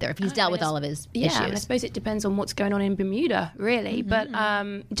back out there? If he's dealt with all of his yeah, I issues. suppose it depends on what's going on in Bermuda, really. But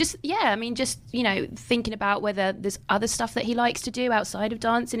just you know, thinking about whether there's other stuff that he likes to do outside of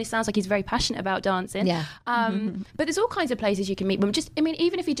dancing. It sounds like he's very passionate about dancing. Yeah. But there's all kinds of places you can meet women.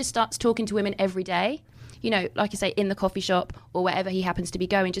 Even if he just starts talking to women every day, you know, like I say, in the coffee shop or wherever he happens to be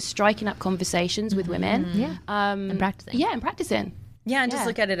going, just striking up conversations with women. Yeah. And practicing. Yeah, and practicing. Yeah, and just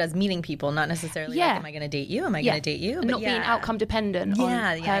look at it as meeting people, not necessarily like, am I going to date you? Am I going to date you? And not being outcome dependent on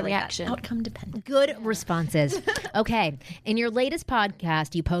I her like reaction. that. Outcome dependent. Good responses. Okay. In your latest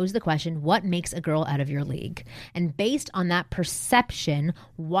podcast, you posed the question, what makes a girl out of your league? And based on that perception,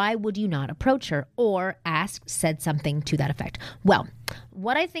 why would you not approach her or said something to that effect? Well,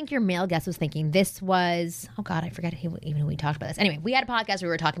 what I think your male guest was thinking, this was, oh God, I forget even who we talked about this. Anyway, we had a podcast where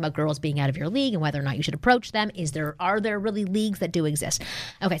we were talking about girls being out of your league and whether or not you should approach them. Are there really leagues that do exist?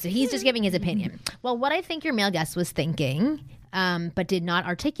 Okay, so he's just giving his opinion. Well, what I think your male guest was thinking, but did not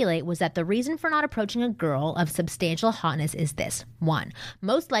articulate, was that the reason for not approaching a girl of substantial hotness is this. 1,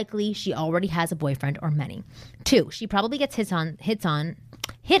 most likely she already has a boyfriend or many. 2, she probably gets hit on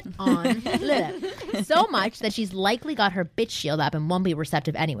so much that she's likely got her bitch shield up and won't be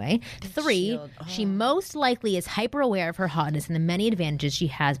receptive anyway. 3, she most likely is hyper aware of her hotness and the many advantages she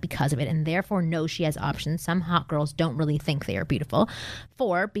has because of it, and therefore knows she has options. Some hot girls don't really think they are beautiful.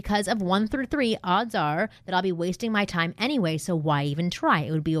 4, because of 1 through 3, odds are that I'll be wasting my time anyway, so why even try?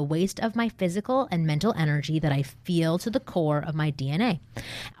 It would be a waste of my physical and mental energy that I feel to the core of my DNA.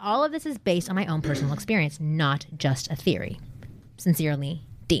 All of this is based on my own personal experience, not just a theory. Sincerely,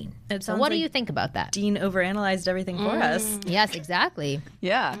 Dean. So what do you think about that? Dean overanalyzed everything for us. Yes, exactly.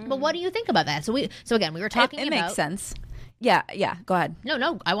 Yeah. But what do you think about that? So again, we were talking It about... makes sense. Yeah, go ahead.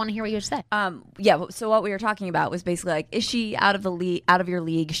 No, I want to hear what you just said. Yeah, so what we were talking about was basically like, is she out of your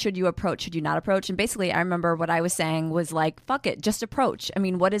league? Should you approach? Should you not approach? And basically, I remember what I was saying was like, fuck it, just approach. I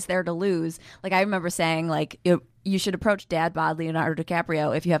mean, what is there to lose? Like, I remember saying like, you should approach Dad bod Leonardo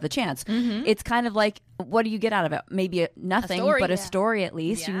DiCaprio if you have the chance. It's kind of like, what do you get out of it? Maybe nothing, but a story at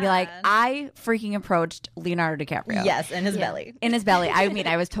least. You can be like, I freaking approached Leonardo DiCaprio. Yes, in his belly. In his belly. I mean,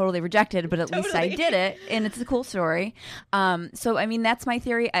 I was totally rejected, but at least I did it, and it's a cool story. So, I mean, that's my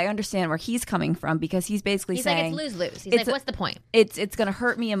theory. I understand where he's coming from because he's basically saying... He's like, it's lose-lose. He's like, what's the point? It's going to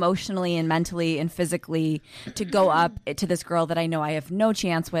hurt me emotionally and mentally and physically to go up to this girl that I know I have no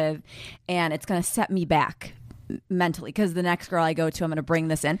chance with, and it's going to set me back mentally because the next girl I go to, I'm going to bring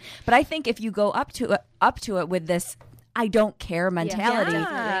this in. But I think if you go up to it with this I don't care mentality.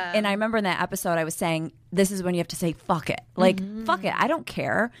 Yeah. And I remember in that episode I was saying, this is when you have to say, fuck it. Like, fuck it. I don't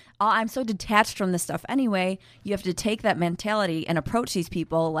care. I'm so detached from this stuff anyway. You have to take that mentality and approach these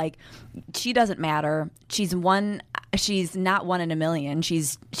people like, she doesn't matter. She's not one in a million.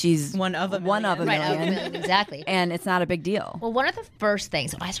 She's one of a million. One of a Right, million. exactly. And it's not a big deal. Well, one of the first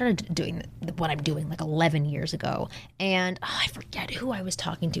things, I started doing what I'm doing like 11 years ago, and I forget who I was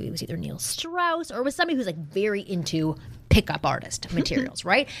talking to. It was either Neil Strauss or it was somebody who's like very into pickup artist materials,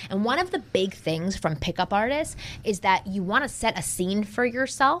 right? And one of the big things from pickup artists is that you want to set a scene for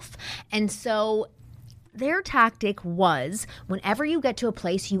yourself. And so their tactic was whenever you get to a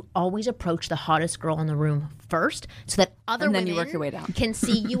place, you always approach the hottest girl in the room first so that other And then women you work your way down. can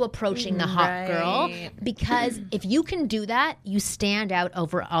see you approaching the hot girl. Because if you can do that, you stand out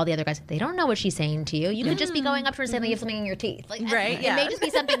over all the other guys. They don't know what she's saying to you. You could just be going up to her and saying you have something in your teeth. Like, Right, It may just be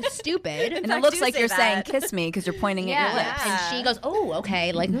something stupid. And it looks like you're saying "kiss me" because you're pointing at your lips. And she goes, "Oh,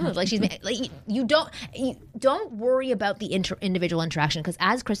 okay." Like she's like you don't worry about the individual interaction because,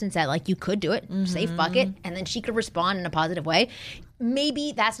 as Kristen said, like you could do it, say fuck it, and then she could respond in a positive way.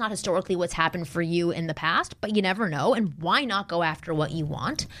 Maybe that's not historically what's happened for you in the past, but you never know. And why not go after what you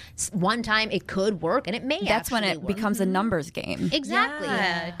want? One time it could work, and it may. That's when it work. becomes a numbers game. Exactly.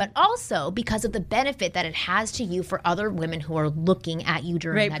 Yeah. But also because of the benefit that it has to you for other women who are looking at you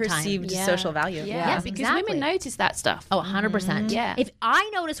during that perceived time. social value. Yeah, Yes, because exactly. women notice that stuff. Oh, 100%. Yeah. If I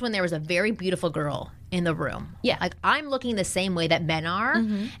notice when there was a very beautiful girl in the room, like I'm looking the same way that men are.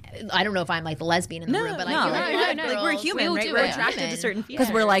 I don't know if I'm like the lesbian in the room, but like, you're like, Like we're human, right? We're attracted to certain feelings.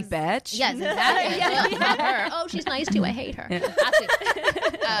 Because we're like, bitch. Yes, exactly. Fuck her. Oh, she's nice too. I hate her.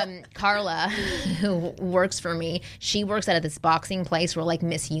 Actually, Carla, who works for me, she works at this boxing place where like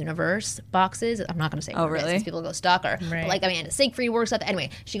Miss Universe boxes. I'm not going to say. Oh, where it is, really? 'cause people go stalk her. Right. But, like Amanda Siegfried works at. Anyway,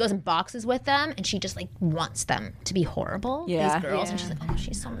 she goes and boxes with them, and she just like wants them to be horrible. Yeah. These girls, and she's like, oh,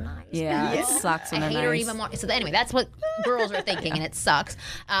 she's so nice. Yeah, it sucks when I they're hate her nice. even more. So anyway, that's what girls are thinking, and it sucks.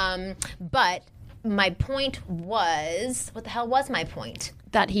 But my point was, what the hell was my point?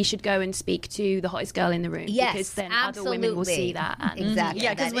 That he should go and speak to the hottest girl in the room. Yes, because then absolutely. other women will see that. And Exactly.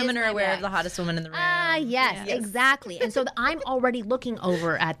 Yeah, because That women is are my aware point. of the hottest woman in the room. Yes, exactly. And so I'm already looking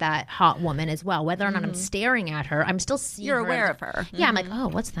over at that hot woman as well. Whether or not I'm staring at her, I'm still seeing You're her. aware of her. Yeah, I'm like, oh,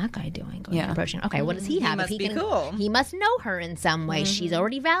 what's that guy doing? Going and approaching. Okay, what does he have? must If be cool. He must know her in some way. She's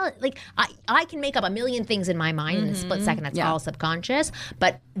already valid. Like I can make up a million things in my mind in a split second. That's all subconscious.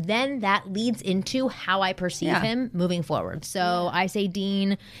 But then that leads into how I perceive him moving forward. So I say, Dean,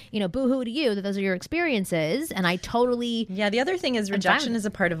 boo-hoo to you that those are your experiences, and I totally. Yeah, the other thing is rejection is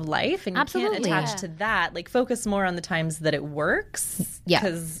a part of life, and you Absolutely. can't attach to that. Like, focus more on the times that it works. Yeah.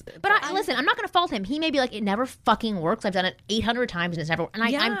 'Cause- But listen, I'm not going to fault him. He may be like, it never fucking works. I've done it 800 times and it's never. And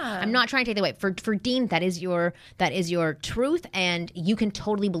I'm not trying to take that away. For Dean, that is your truth, and you can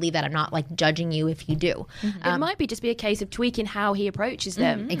totally believe that. I'm not like judging you if you do. it might be just be a case of tweaking how he approaches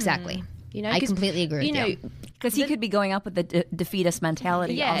them. Exactly. I I completely agree with you. Because he could be going up with the defeatist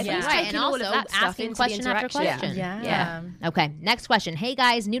mentality. Yeah, also. he's Right, taking and all also of that stuff asking into question the after interaction. question. Yeah. Okay, next question. Hey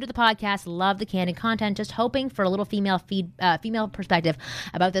guys, new to the podcast, love the candid content. Just hoping for a little female perspective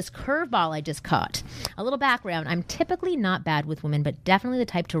about this curveball I just caught. A little background: I'm typically not bad with women, but definitely the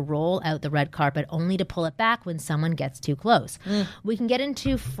type to roll out the red carpet only to pull it back when someone gets too close. We can get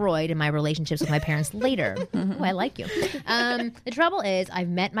into Freud and my relationships with my parents later. Ooh, I like you. The trouble is, I've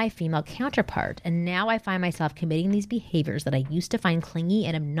met my female counterpart, and now I find myself committing these behaviors that I used to find clingy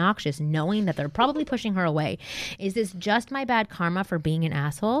and obnoxious, knowing that they're probably pushing her away. Is this just my bad karma for being an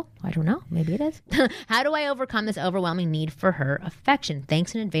asshole? I don't know. Maybe it is. How do I overcome this overwhelming need for her affection?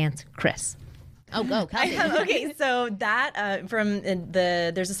 Thanks in advance, Chris. Oh, go, Kelsey. Okay, so that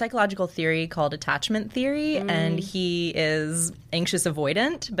there's a psychological theory called attachment theory, and he is anxious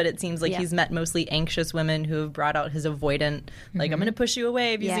avoidant, but it seems like he's met mostly anxious women who have brought out his avoidant, like, I'm going to push you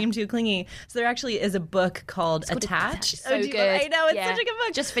away if you seem too clingy. So there actually is a book called Attached. So good. I know, it's Yeah. such a good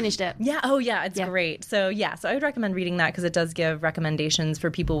book. Just finished it. Yeah. Oh, yeah. It's great. So I would recommend reading that because it does give recommendations for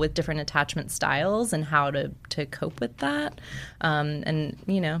people with different attachment styles and how to cope with that. And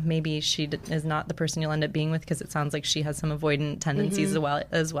maybe she is not the person you'll end up being with because it sounds like she has some avoidant tendencies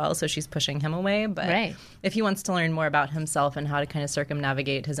as well. So she's pushing him away. But if he wants to learn more about himself and how to kind of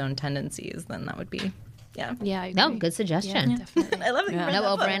circumnavigate his own tendencies, then that would be. Yeah. Yeah. I No, agree. good suggestion. Definitely. I love that you read No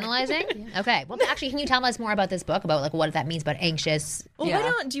that book. overanalyzing? Okay. Well, actually, can you tell us more about this book, about like what that means about anxious? Well,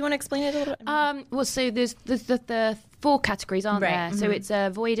 do you want to explain it a little bit? Well, so there's the 4 categories, aren't there? So it's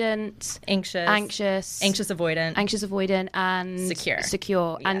avoidant, Anxious, avoidant, and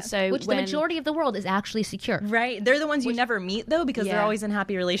secure. And so Which the majority of the world is actually secure. Right. They're the ones you never meet, though, because they're always in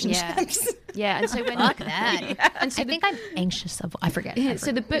happy relationships. Yeah, and so when Fuck that. and so I think I'm anxious of. I forget.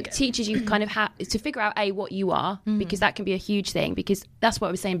 so the book teaches you kind of how to figure out what you are, because that can be a huge thing, because that's what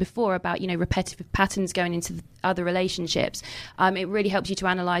I was saying before about repetitive patterns going into other relationships. It really helps you to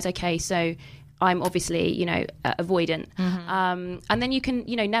analyze, okay, so I'm obviously avoidant, and then you can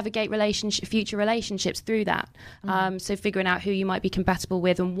navigate future relationships through that. So figuring out who you might be compatible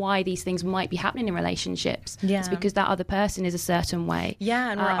with and why these things might be happening in relationships. It's because that other person is a certain way.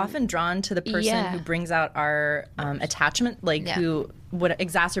 Yeah, and we're often drawn to the person who brings out our attachment, who what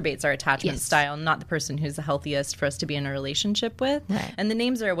exacerbates our attachment style, not the person who's the healthiest for us to be in a relationship with. Right. And the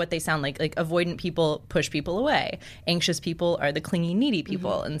names are what they sound like. Like avoidant people push people away. Anxious people are the clingy, needy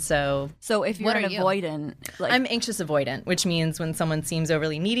people. And so if you're an avoidant, like, I'm anxious avoidant, which means when someone seems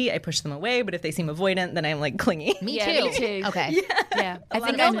overly needy, I push them away. But if they seem avoidant, then I'm like clingy. Me Yeah, too. me too. Okay. Yeah. I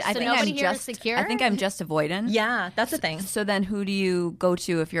think nobody I'm here is just secure? I think I'm just avoidant. Yeah, that's the thing. So then, who do you go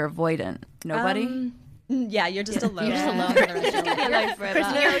to if you're avoidant? Nobody. Yeah, you're just alone. You're just alone for the rest of your life. Alone forever.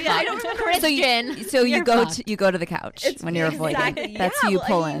 I don't remember Christian. So you go to the couch when you're avoidant. Exactly. That's Yeah, who you well,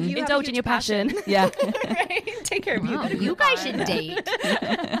 pull I mean, in. you have Indulge a in huge your passion. Yeah. Right? Take care of you. Oh, you guys should date.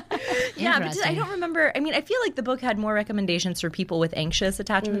 Yeah, but I Interesting. don't remember. I mean, I feel like the book had more recommendations for people with anxious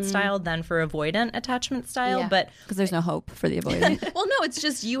attachment style than for avoidant attachment style. Yeah. But Because there's no hope for the avoidant. well, no, it's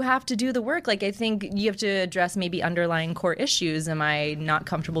just you have to do the work. Like, I think you have to address maybe underlying core issues. Am I not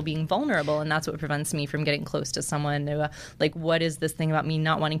comfortable being vulnerable? And that's what prevents me from getting close to someone. Like, what is this thing about me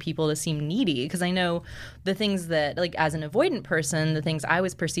not wanting people to seem needy? Because I know the things that, like, as an avoidant person, the things I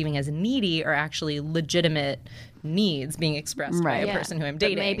was perceiving as needy are actually legitimate needs being expressed by a Yeah. person who I'm But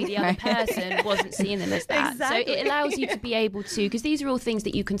dating. maybe the other person wasn't seeing them as that. Exactly. So it allows you to be able to, because these are all things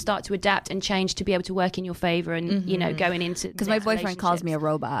that you can start to adapt and change to be able to work in your favor and, you know, going into. Because my boyfriend calls me a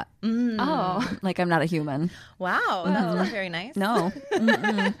robot. Oh. Like I'm not a human. Wow, that's not very nice. No.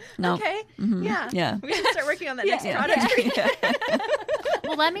 Mm-mm. No. Okay. Yeah. Yeah. We should start working on that next product.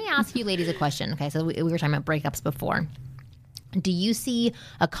 Well, let me ask you ladies a question. Okay, so we were talking about breakups before. Do you see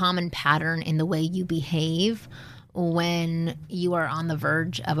a common pattern in the way you behave when you are on the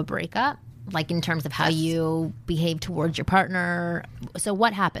verge of a breakup? Like in terms of how you behave towards your partner? So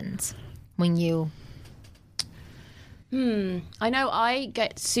what happens when you... I know I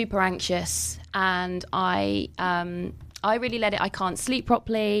get super anxious and I really let it. I can't sleep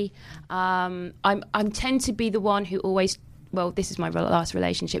properly. I tend to be the one who always. Well, this is my last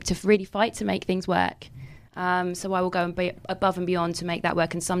relationship, to really fight to make things work. So I will go and be above and beyond to make that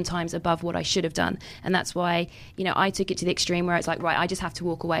work, and sometimes above what I should have done. And that's why, you know, I took it to the extreme where it's like, right, I just have to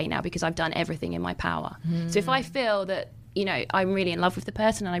walk away now because I've done everything in my power. So if I feel that, you know, I'm really in love with the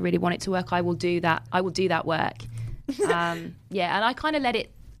person and I really want it to work, I will do that. I will do that work. Yeah, and I kind of let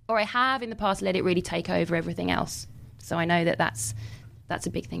it, or I have in the past let it really take over everything else. So I know that that's a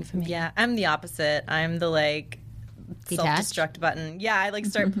big thing for me. Yeah, I'm the opposite. I'm the like Detached? self-destruct button. Yeah, I like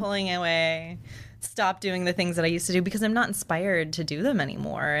start pulling away, stop doing the things that I used to do because I'm not inspired to do them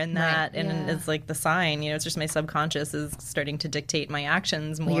anymore. And that and it's like the sign, you know, it's just my subconscious is starting to dictate my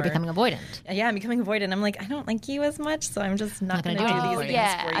actions more. Well, you're becoming avoidant. Yeah, I'm becoming avoidant. I'm like, I don't like you as much, so I'm just not going to gonna do do these it things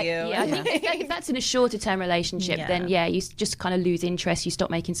Yeah, for you. I think if that's in a shorter term relationship, then you just kind of lose interest. You stop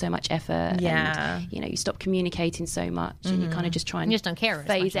making so much effort. Yeah. And, you know, you stop communicating so much, and you kind of just try and You just don't care as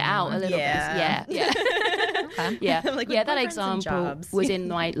phase much it out a little Yeah. bit. Yeah, yeah, Like with yeah. That boyfriends and example jobs. was in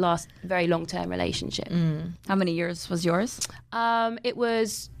my last very long term relationship. How many years was yours? It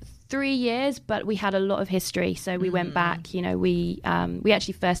was 3 years, but we had a lot of history, so we went back. You know, we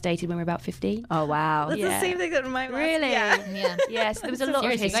actually first dated when we were about 15. Oh wow. That's the same thing that my last, Really? Yeah. Yeah. Yes, there was a lot of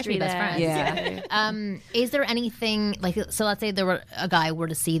Seriously, you guys should history be best there. friends. Yeah. Is there anything like, so let's say a guy were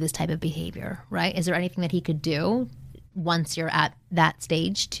to see this type of behavior, right? Is there anything that he could do once you're at that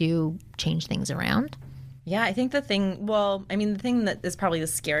stage to change things around? Yeah, I think the thing that is probably the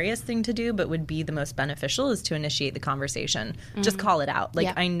scariest thing to do, but would be the most beneficial, is to initiate the conversation. Just call it out. Like,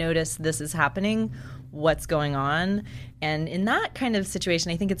 Yeah. I notice this is happening. What's going on? And in that kind of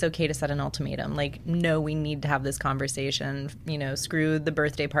situation, I think it's okay to set an ultimatum. Like, no, we need to have this conversation. You know, screw the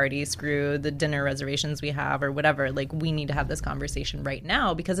birthday party, screw the dinner reservations we have or whatever. Like, we need to have this conversation right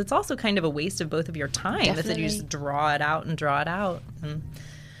now, because it's also kind of a waste of both of your time if you just draw it out. And,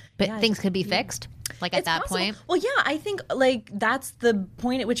 But things could be fixed, like at it's that possible. point. Well, yeah, I think like that's the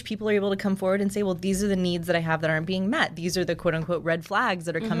point at which people are able to come forward and say, well, these are the needs that I have that aren't being met. These are the quote unquote red flags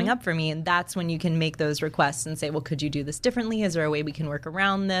that are coming up for me. And that's when you can make those requests and say, well, could you do this differently? Is there a way we can work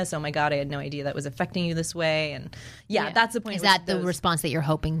around this? Oh my God, I had no idea that was affecting you this way. And that's the point. Is at that which the those- response that you're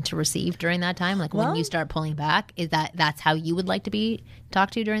hoping to receive during that time? Like when you start pulling back, is that's how you would like to be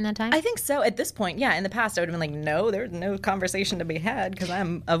talked to during that time? I think so. At this point, yeah. In the past, I would have been like, no, there's no conversation to be had because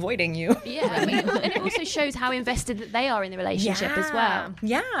I'm avoiding you. Yeah, I mean, and it also shows how invested that they are in the relationship as well.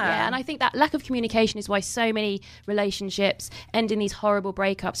 Yeah. Yeah, and I think that lack of communication is why so many relationships end in these horrible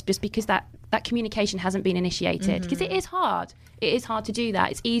breakups, just because that communication hasn't been initiated. Because it is hard. It is hard to do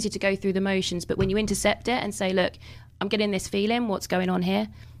that. It's easy to go through the motions, but when you intercept it and say, look, I'm getting this feeling, what's going on here?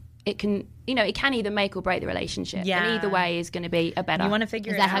 It can, it can either make or break the relationship. Yeah. And either way is going to be a better. You want to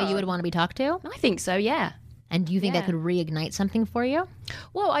figure Is it that out. how you would want to be talked to? I think so, yeah. And do you think that Yeah. could reignite something for you?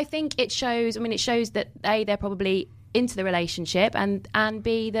 Well, I think it shows that they're probably into the relationship, and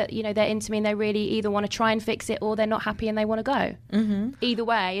B, that, you know, they're into me and they really either want to try and fix it or they're not happy and they want to go. Either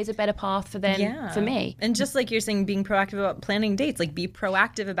way is a better path for them, for me. And just like you're saying, being proactive about planning dates, like be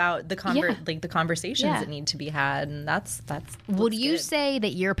proactive about the like the conversations that need to be had, and that's Would you say that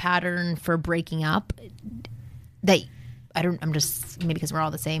your pattern for breaking up, that I'm just, maybe because we're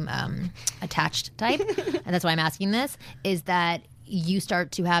all the same attached type, and that's why I'm asking this, is that you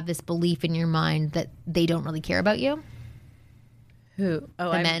start to have this belief in your mind that they don't really care about you? Who?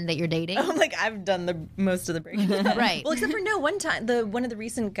 Oh, the men that you're dating? Oh, like I've done the most of the breaking up. Right. Well, except for one time, one of the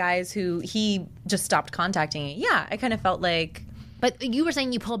recent guys who he just stopped contacting me. Yeah, I kind of felt like. But you were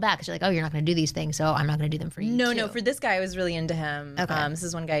saying you pulled back because you're like, oh, you're not going to do these things, so I'm not going to do them for you. No, for this guy, I was really into him. Okay. This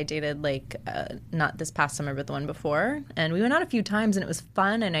is one guy I dated, like, not this past summer, but the one before. And we went out a few times, and it was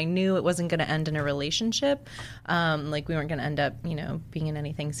fun, and I knew it wasn't going to end in a relationship. Like, we weren't going to end up, you know, being in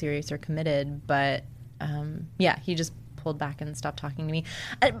anything serious or committed. But, yeah, he just pulled back and stopped talking to me.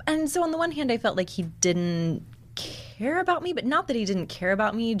 And so on the one hand, I felt like he didn't care about me, but not that he didn't care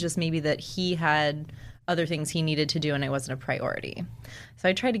about me, just maybe that he had other things he needed to do and I wasn't a priority. So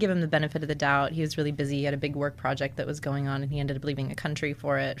I tried to give him the benefit of the doubt. He was really busy. He had a big work project that was going on, and he ended up leaving a country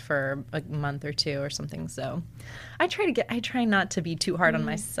for it for a month or two or something. So I try not to be too hard on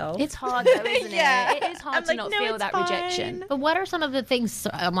myself. It's hard though, isn't Yeah. it? It is hard I'm to like, not no, feel it's that fine. rejection. But what are some of the things,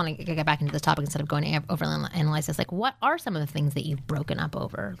 so I want to get back into this topic instead of going to overanalyze this, like what are some of the things that you've broken up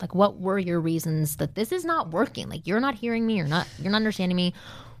over? Like what were your reasons that this is not working? Like you're not hearing me, you're not understanding me.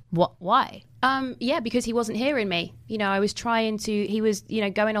 Why? Yeah, because he wasn't hearing me. You know, I was trying to, he was, you know,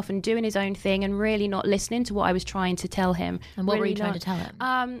 going off and doing his own thing and really not listening to what I was trying to tell him. And what were Really you trying not- to tell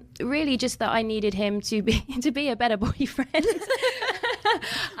him? Really just that I needed him to be a better boyfriend.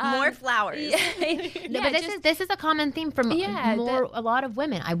 More flowers. No, but this is a common theme from a lot of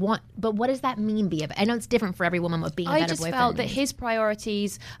women. But what does that mean? I know it's different for every woman, but being a better boyfriend. I just felt that his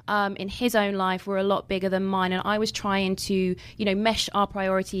priorities in his own life were a lot bigger than mine, and I was trying to, you know, mesh our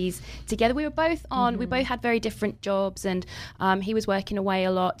priorities together. We were both on. We both had very different jobs, and he was working away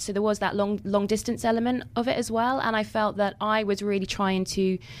a lot, so there was that long distance element of it as well. And I felt that I was really trying to,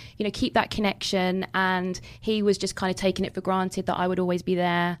 you know, keep that connection, and he was just kind of taking it for granted that I would always be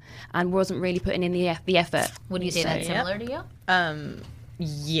there and wasn't really putting in the effort. Would you say that's similar to you?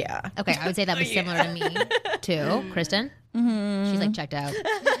 Yeah. Okay, I would say that was similar to me too. Kristen? She's like checked out.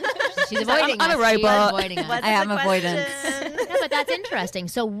 She's avoiding us. I'm a robot. She's avoiding us. I am avoidance. No, but that's interesting.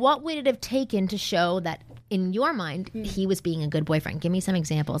 So what would it have taken to show that in your mind he was being a good boyfriend? Give me some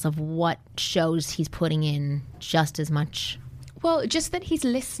examples of what shows he's putting in just as much. Well, just that he's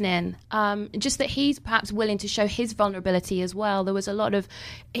listening, just that he's perhaps willing to show his vulnerability as well. There was a lot of,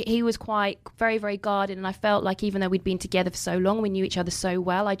 he was quite very, very guarded, and I felt like even though we'd been together for so long, we knew each other so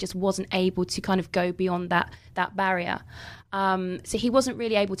well, I just wasn't able to kind of go beyond that barrier. So he wasn't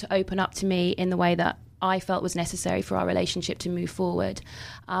really able to open up to me in the way that I felt was necessary for our relationship to move forward.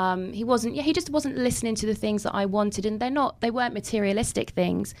 He just wasn't listening to the things that I wanted, and they weren't materialistic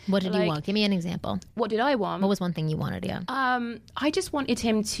things. What did you want? Give me an example. What did I want? What was one thing you wanted? Yeah. I just wanted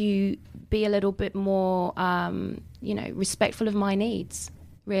him to be a little bit more, you know, respectful of my needs,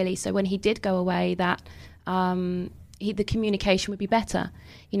 really. So when he did go away, that the communication would be better.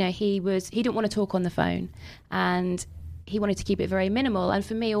 You know, he didn't want to talk on the phone, and he wanted to keep it very minimal. And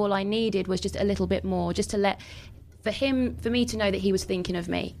for me, all I needed was just a little bit more, just to for me to know that he was thinking of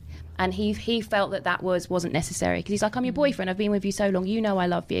me. And he felt that wasn't necessary, because he's like, I'm your boyfriend, I've been with you so long, you know I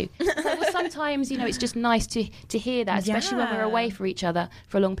love you. So sometimes, you know, it's just nice to hear that, especially when we're away for each other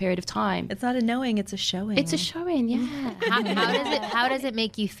for a long period of time. It's not a knowing, it's a showing. It's a showing, yeah. How does it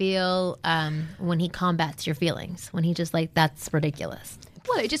make you feel when he combats your feelings? When he just like, that's ridiculous?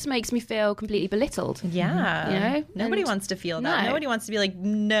 Well, it just makes me feel completely belittled. Yeah. You know? Nobody And- wants to feel that. No. Nobody wants to be like,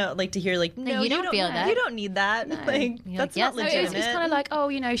 no, like to hear like, no, you don't feel that. You don't need that. Like, You're that's like, not yes, No, legitimate. it's kind of like, oh,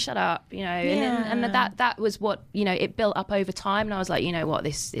 you know, shut up, you know, and that was what, you know, it built up over time, and I was like, you know what,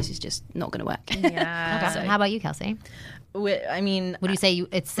 this is just not going to work. Yeah. Okay. How about you, Kelsey? I mean, Would you say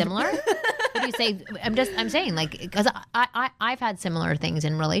it's similar? Would you say? I'm saying like, because I've had similar things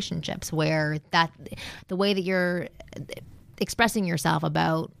in relationships where the way that you're expressing yourself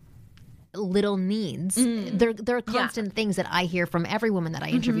about little needs, they're constant things that I hear from every woman that I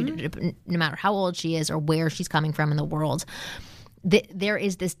interview, no matter how old she is or where she's coming from in the world. There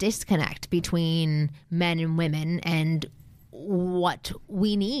is this disconnect between men and women and what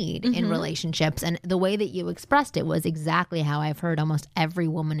we need in relationships, and the way that you expressed it was exactly how I've heard almost every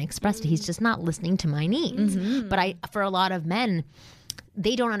woman express it. He's just not listening to my needs. But for a lot of men,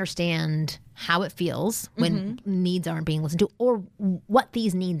 they don't understand how it feels when needs aren't being listened to, or what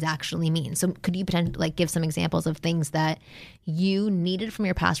these needs actually mean. So could you potentially give some examples of things that you needed from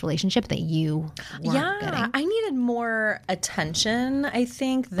your past relationship that you weren't getting? I needed more attention, I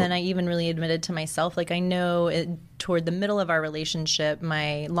think, than I even really admitted to myself. Like, I know toward the middle of our relationship,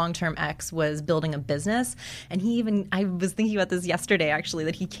 my long-term ex was building a business, and I was thinking about this yesterday, actually,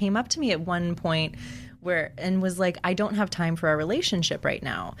 that he came up to me at one point and was like, I don't have time for our relationship right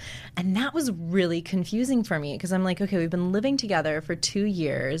now. And that was really confusing for me, because I'm like, okay, we've been living together for 2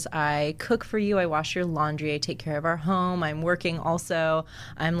 years. I cook for you. I wash your laundry. I take care of our home. I'm working also.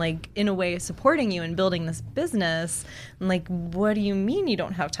 I'm like, in a way, supporting you and building this business. And like, what do you mean you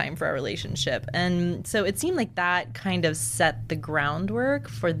don't have time for our relationship? And so it seemed like that kind of set the groundwork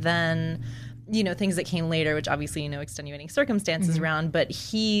for then, things that came later, which obviously, extenuating circumstances around, but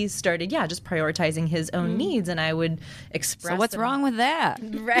he started, just prioritizing his own needs, and I would express. So what's wrong with that?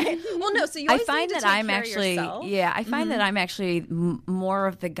 Right. Well, no, so you I always find need to that take I'm care of actually, yourself. I find that I'm actually more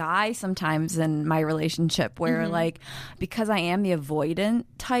of the guy sometimes in my relationship where like, because I am the avoidant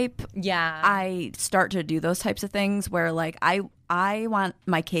type, I start to do those types of things where like, I want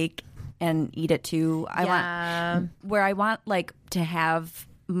my cake and eat it too. I want like to have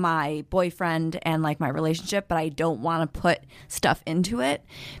my boyfriend and like my relationship, but I don't want to put stuff into it,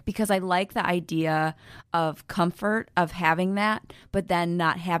 because I like the idea of comfort of having that, but then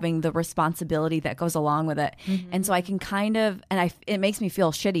not having the responsibility that goes along with it. And so I can kind of, and it makes me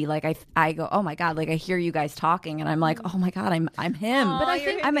feel shitty. Like I go, oh my God, like I hear you guys talking and I'm like, oh my God, I'm him. But I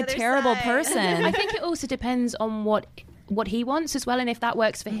think I'm a terrible person. I think it also depends on what he wants as well, and if that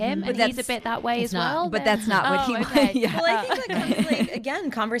works for him, and he's a bit that way as well. But that's not what he wants. Well, I think that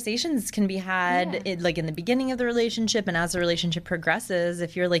again, conversations can be had like in the beginning of the relationship, and as the relationship progresses,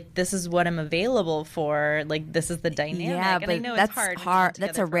 if you're like, this is what I'm available for, like this is the dynamic. Yeah, and but I know that's it's hard.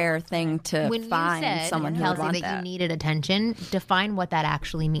 That's a rare thing to when find you said, someone who Kelsey, would want that that. you needed attention, define what that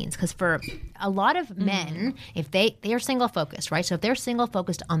actually means. Because for a lot of men, if they are single focused, right? So if they're single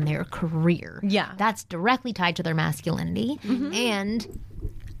focused on their career, that's directly tied to their masculinity and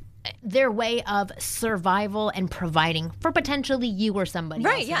their way of survival and providing for potentially you or somebody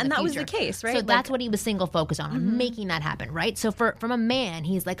else. Right, yeah, in and the that was future. the case, right? So that's what he was single focused on, making that happen, right? So from a man,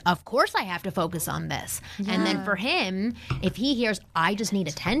 he's like, of course I have to focus on this. And then for him, if he hears, I just need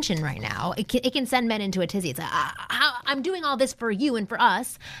attention right now, it can send men into a tizzy. It's like, I'm doing all this for you and for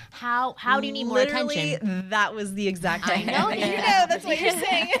us. How do you need more attention? That was the exact I know that. That's what you're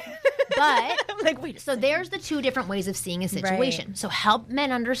saying. But I'm like, wait. So there's the two different ways of seeing a situation. Right. So help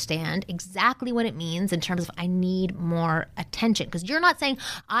men understand exactly what it means in terms of I need more attention. Because you're not saying,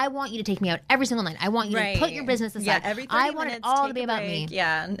 I want you to take me out every single night. I want you to put your business aside. Yeah, every 30 I want it minutes, all to take be a about break. me.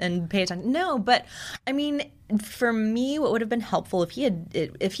 Yeah, and pay attention. No, but I mean, for me, what would have been helpful if he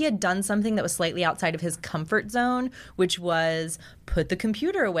had done something that was slightly outside of his comfort zone, which was put the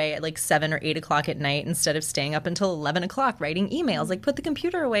computer away at like 7 or 8 o'clock at night instead of staying up until 11 o'clock writing emails. Like, put the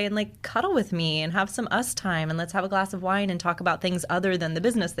computer away and like cuddle with me and have some us time, and let's have a glass of wine and talk about things other than the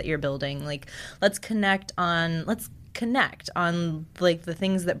business that you're building. Like, let's connect on like the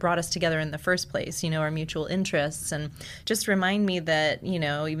things that brought us together in the first place, our mutual interests, and just remind me that,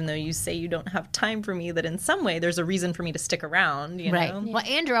 even though you say you don't have time for me, that in some way there's a reason for me to stick around, Right. know? Well,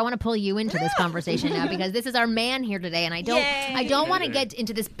 Andrew, I want to pull you into this conversation now, because this is our man here today, and I don't want to get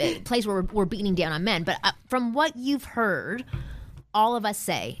into this place where we're beating down on men, but from what you've heard all of us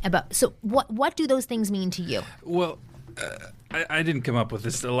say about, so what do those things mean to you? Well, I didn't come up with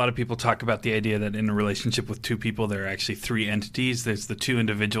this. A lot of people talk about the idea that in a relationship with two people, there are actually three entities. There's the two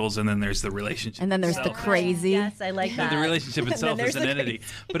individuals, and then there's the relationship. And then there's the crazy. Yes, I like that. The relationship itself is an entity.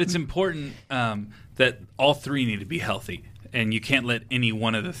 But it's important that all three need to be healthy. And you can't let any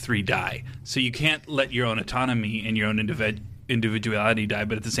one of the three die. So you can't let your own autonomy and your own individuality die,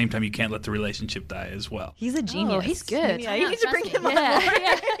 but at the same time, you can't let the relationship die as well. He's a genius. Oh, he's good. Yeah, you need to bring him on.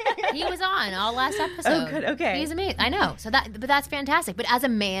 He was on all last episode. Oh, good. Okay. He's amazing. I know. But that's fantastic. But as a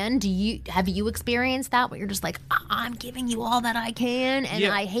man, have you experienced that where you're just like, I'm giving you all that I can, and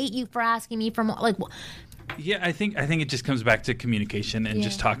I hate you for asking me for more? Like, Yeah, I think it just comes back to communication and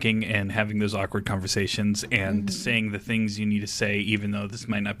just talking and having those awkward conversations and saying the things you need to say, even though this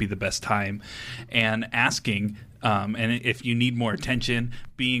might not be the best time, and asking. And if you need more attention,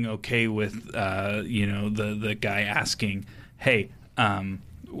 being okay with the guy asking, hey,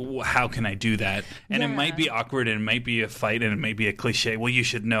 how can I do that? And it might be awkward, and it might be a fight, and it may be a cliche. Well, you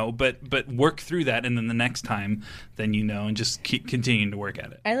should know, but work through that, and then the next time, then you know, and just keep continuing to work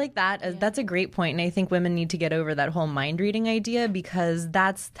at it. I like that. That's a great point, and I think women need to get over that whole mind reading idea, because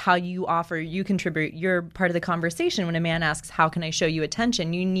that's how you contribute. You're part of the conversation when a man asks, "How can I show you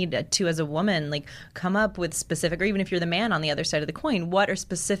attention?" You need to, as a woman, like come up with specific, or even if you're the man on the other side of the coin, what are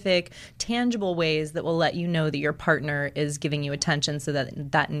specific, tangible ways that will let you know that your partner is giving you attention, so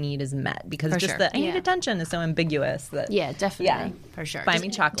that need is met. Because I need attention is so ambiguous. That definitely, for sure. Buy me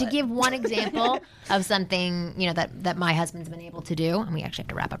chocolate. To give one example of something that my husband's been able to do, and we actually have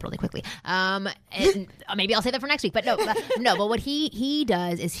to wrap up really quickly. And maybe I'll say that for next week. But but what he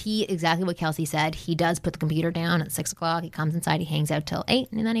does is exactly what Kelsey said. He does put the computer down at 6 o'clock. He comes inside. He hangs out till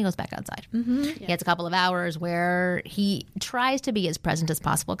 8, and then he goes back outside. Mm-hmm. He gets a couple of hours where he tries to be as present as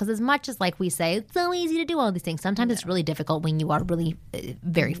possible. Because as much as like we say, it's so easy to do all these things, sometimes it's really difficult when you are really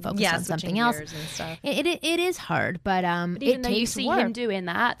very focused on something else. And stuff. It is hard, but even though you see him doing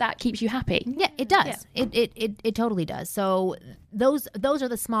that keeps you happy. Yeah, it does. Yeah. It totally does. So those are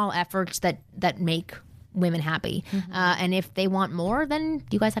the small efforts that make women happy. Mm-hmm. And if they want more, then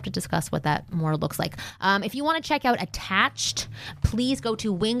you guys have to discuss what that more looks like. If you want to check out Attached, please go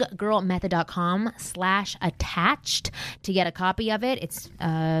to winggirlmethod.com/attached to get a copy of it. It's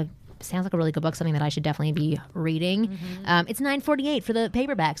sounds like a really good book, something that I should definitely be reading. Mm-hmm. It's $9.48 for the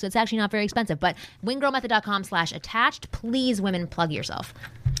paperback, so it's actually not very expensive. But winggirlmethod.com/attached. Please, women, plug yourself.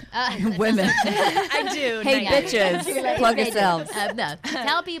 Women. I do. Hey, bitches. Plug yourselves. No.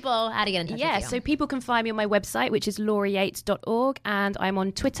 Tell people how to get in touch with you. So people can find me on my website, which is laurayates.org, and I'm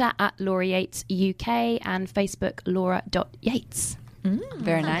on Twitter at laurayates.uk and Facebook laura.yates.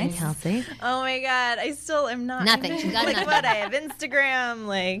 Very nice. Kelsey. Oh my God, I still am not. Nothing. She's got nothing. What? I have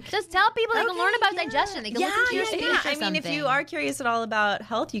Instagram. Just tell people they can learn about digestion. They can listen to your speech or something. I mean, if you are curious at all about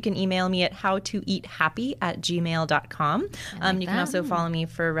health, you can email me at howtoeathappy@gmail.com. You can also follow me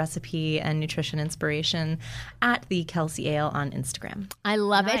for recipe and nutrition inspiration at the Kelsey Ale on Instagram. I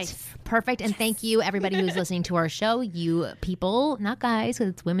love it. Perfect. And thank you, everybody who's listening to our show. You people, not guys,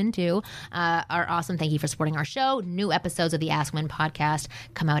 because it's women too, are awesome. Thank you for supporting our show. New episodes of the Ask Women podcast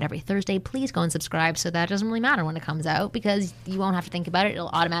come out every Thursday. Please go and subscribe so that it doesn't really matter when it comes out, because you won't have to think about it. It'll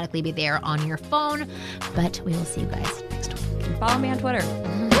automatically be there on your phone. But we will see you guys next week. Follow me on Twitter.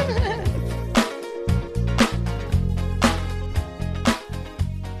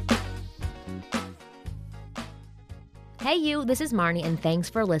 Hey you, this is Marnie, and thanks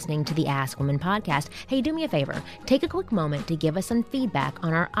for listening to the Ask Women podcast. Hey, do me a favor. Take a quick moment to give us some feedback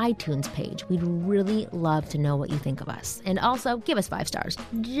on our iTunes page. We'd really love to know what you think of us. And also, give us 5 stars,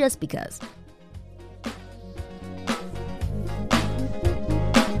 just because.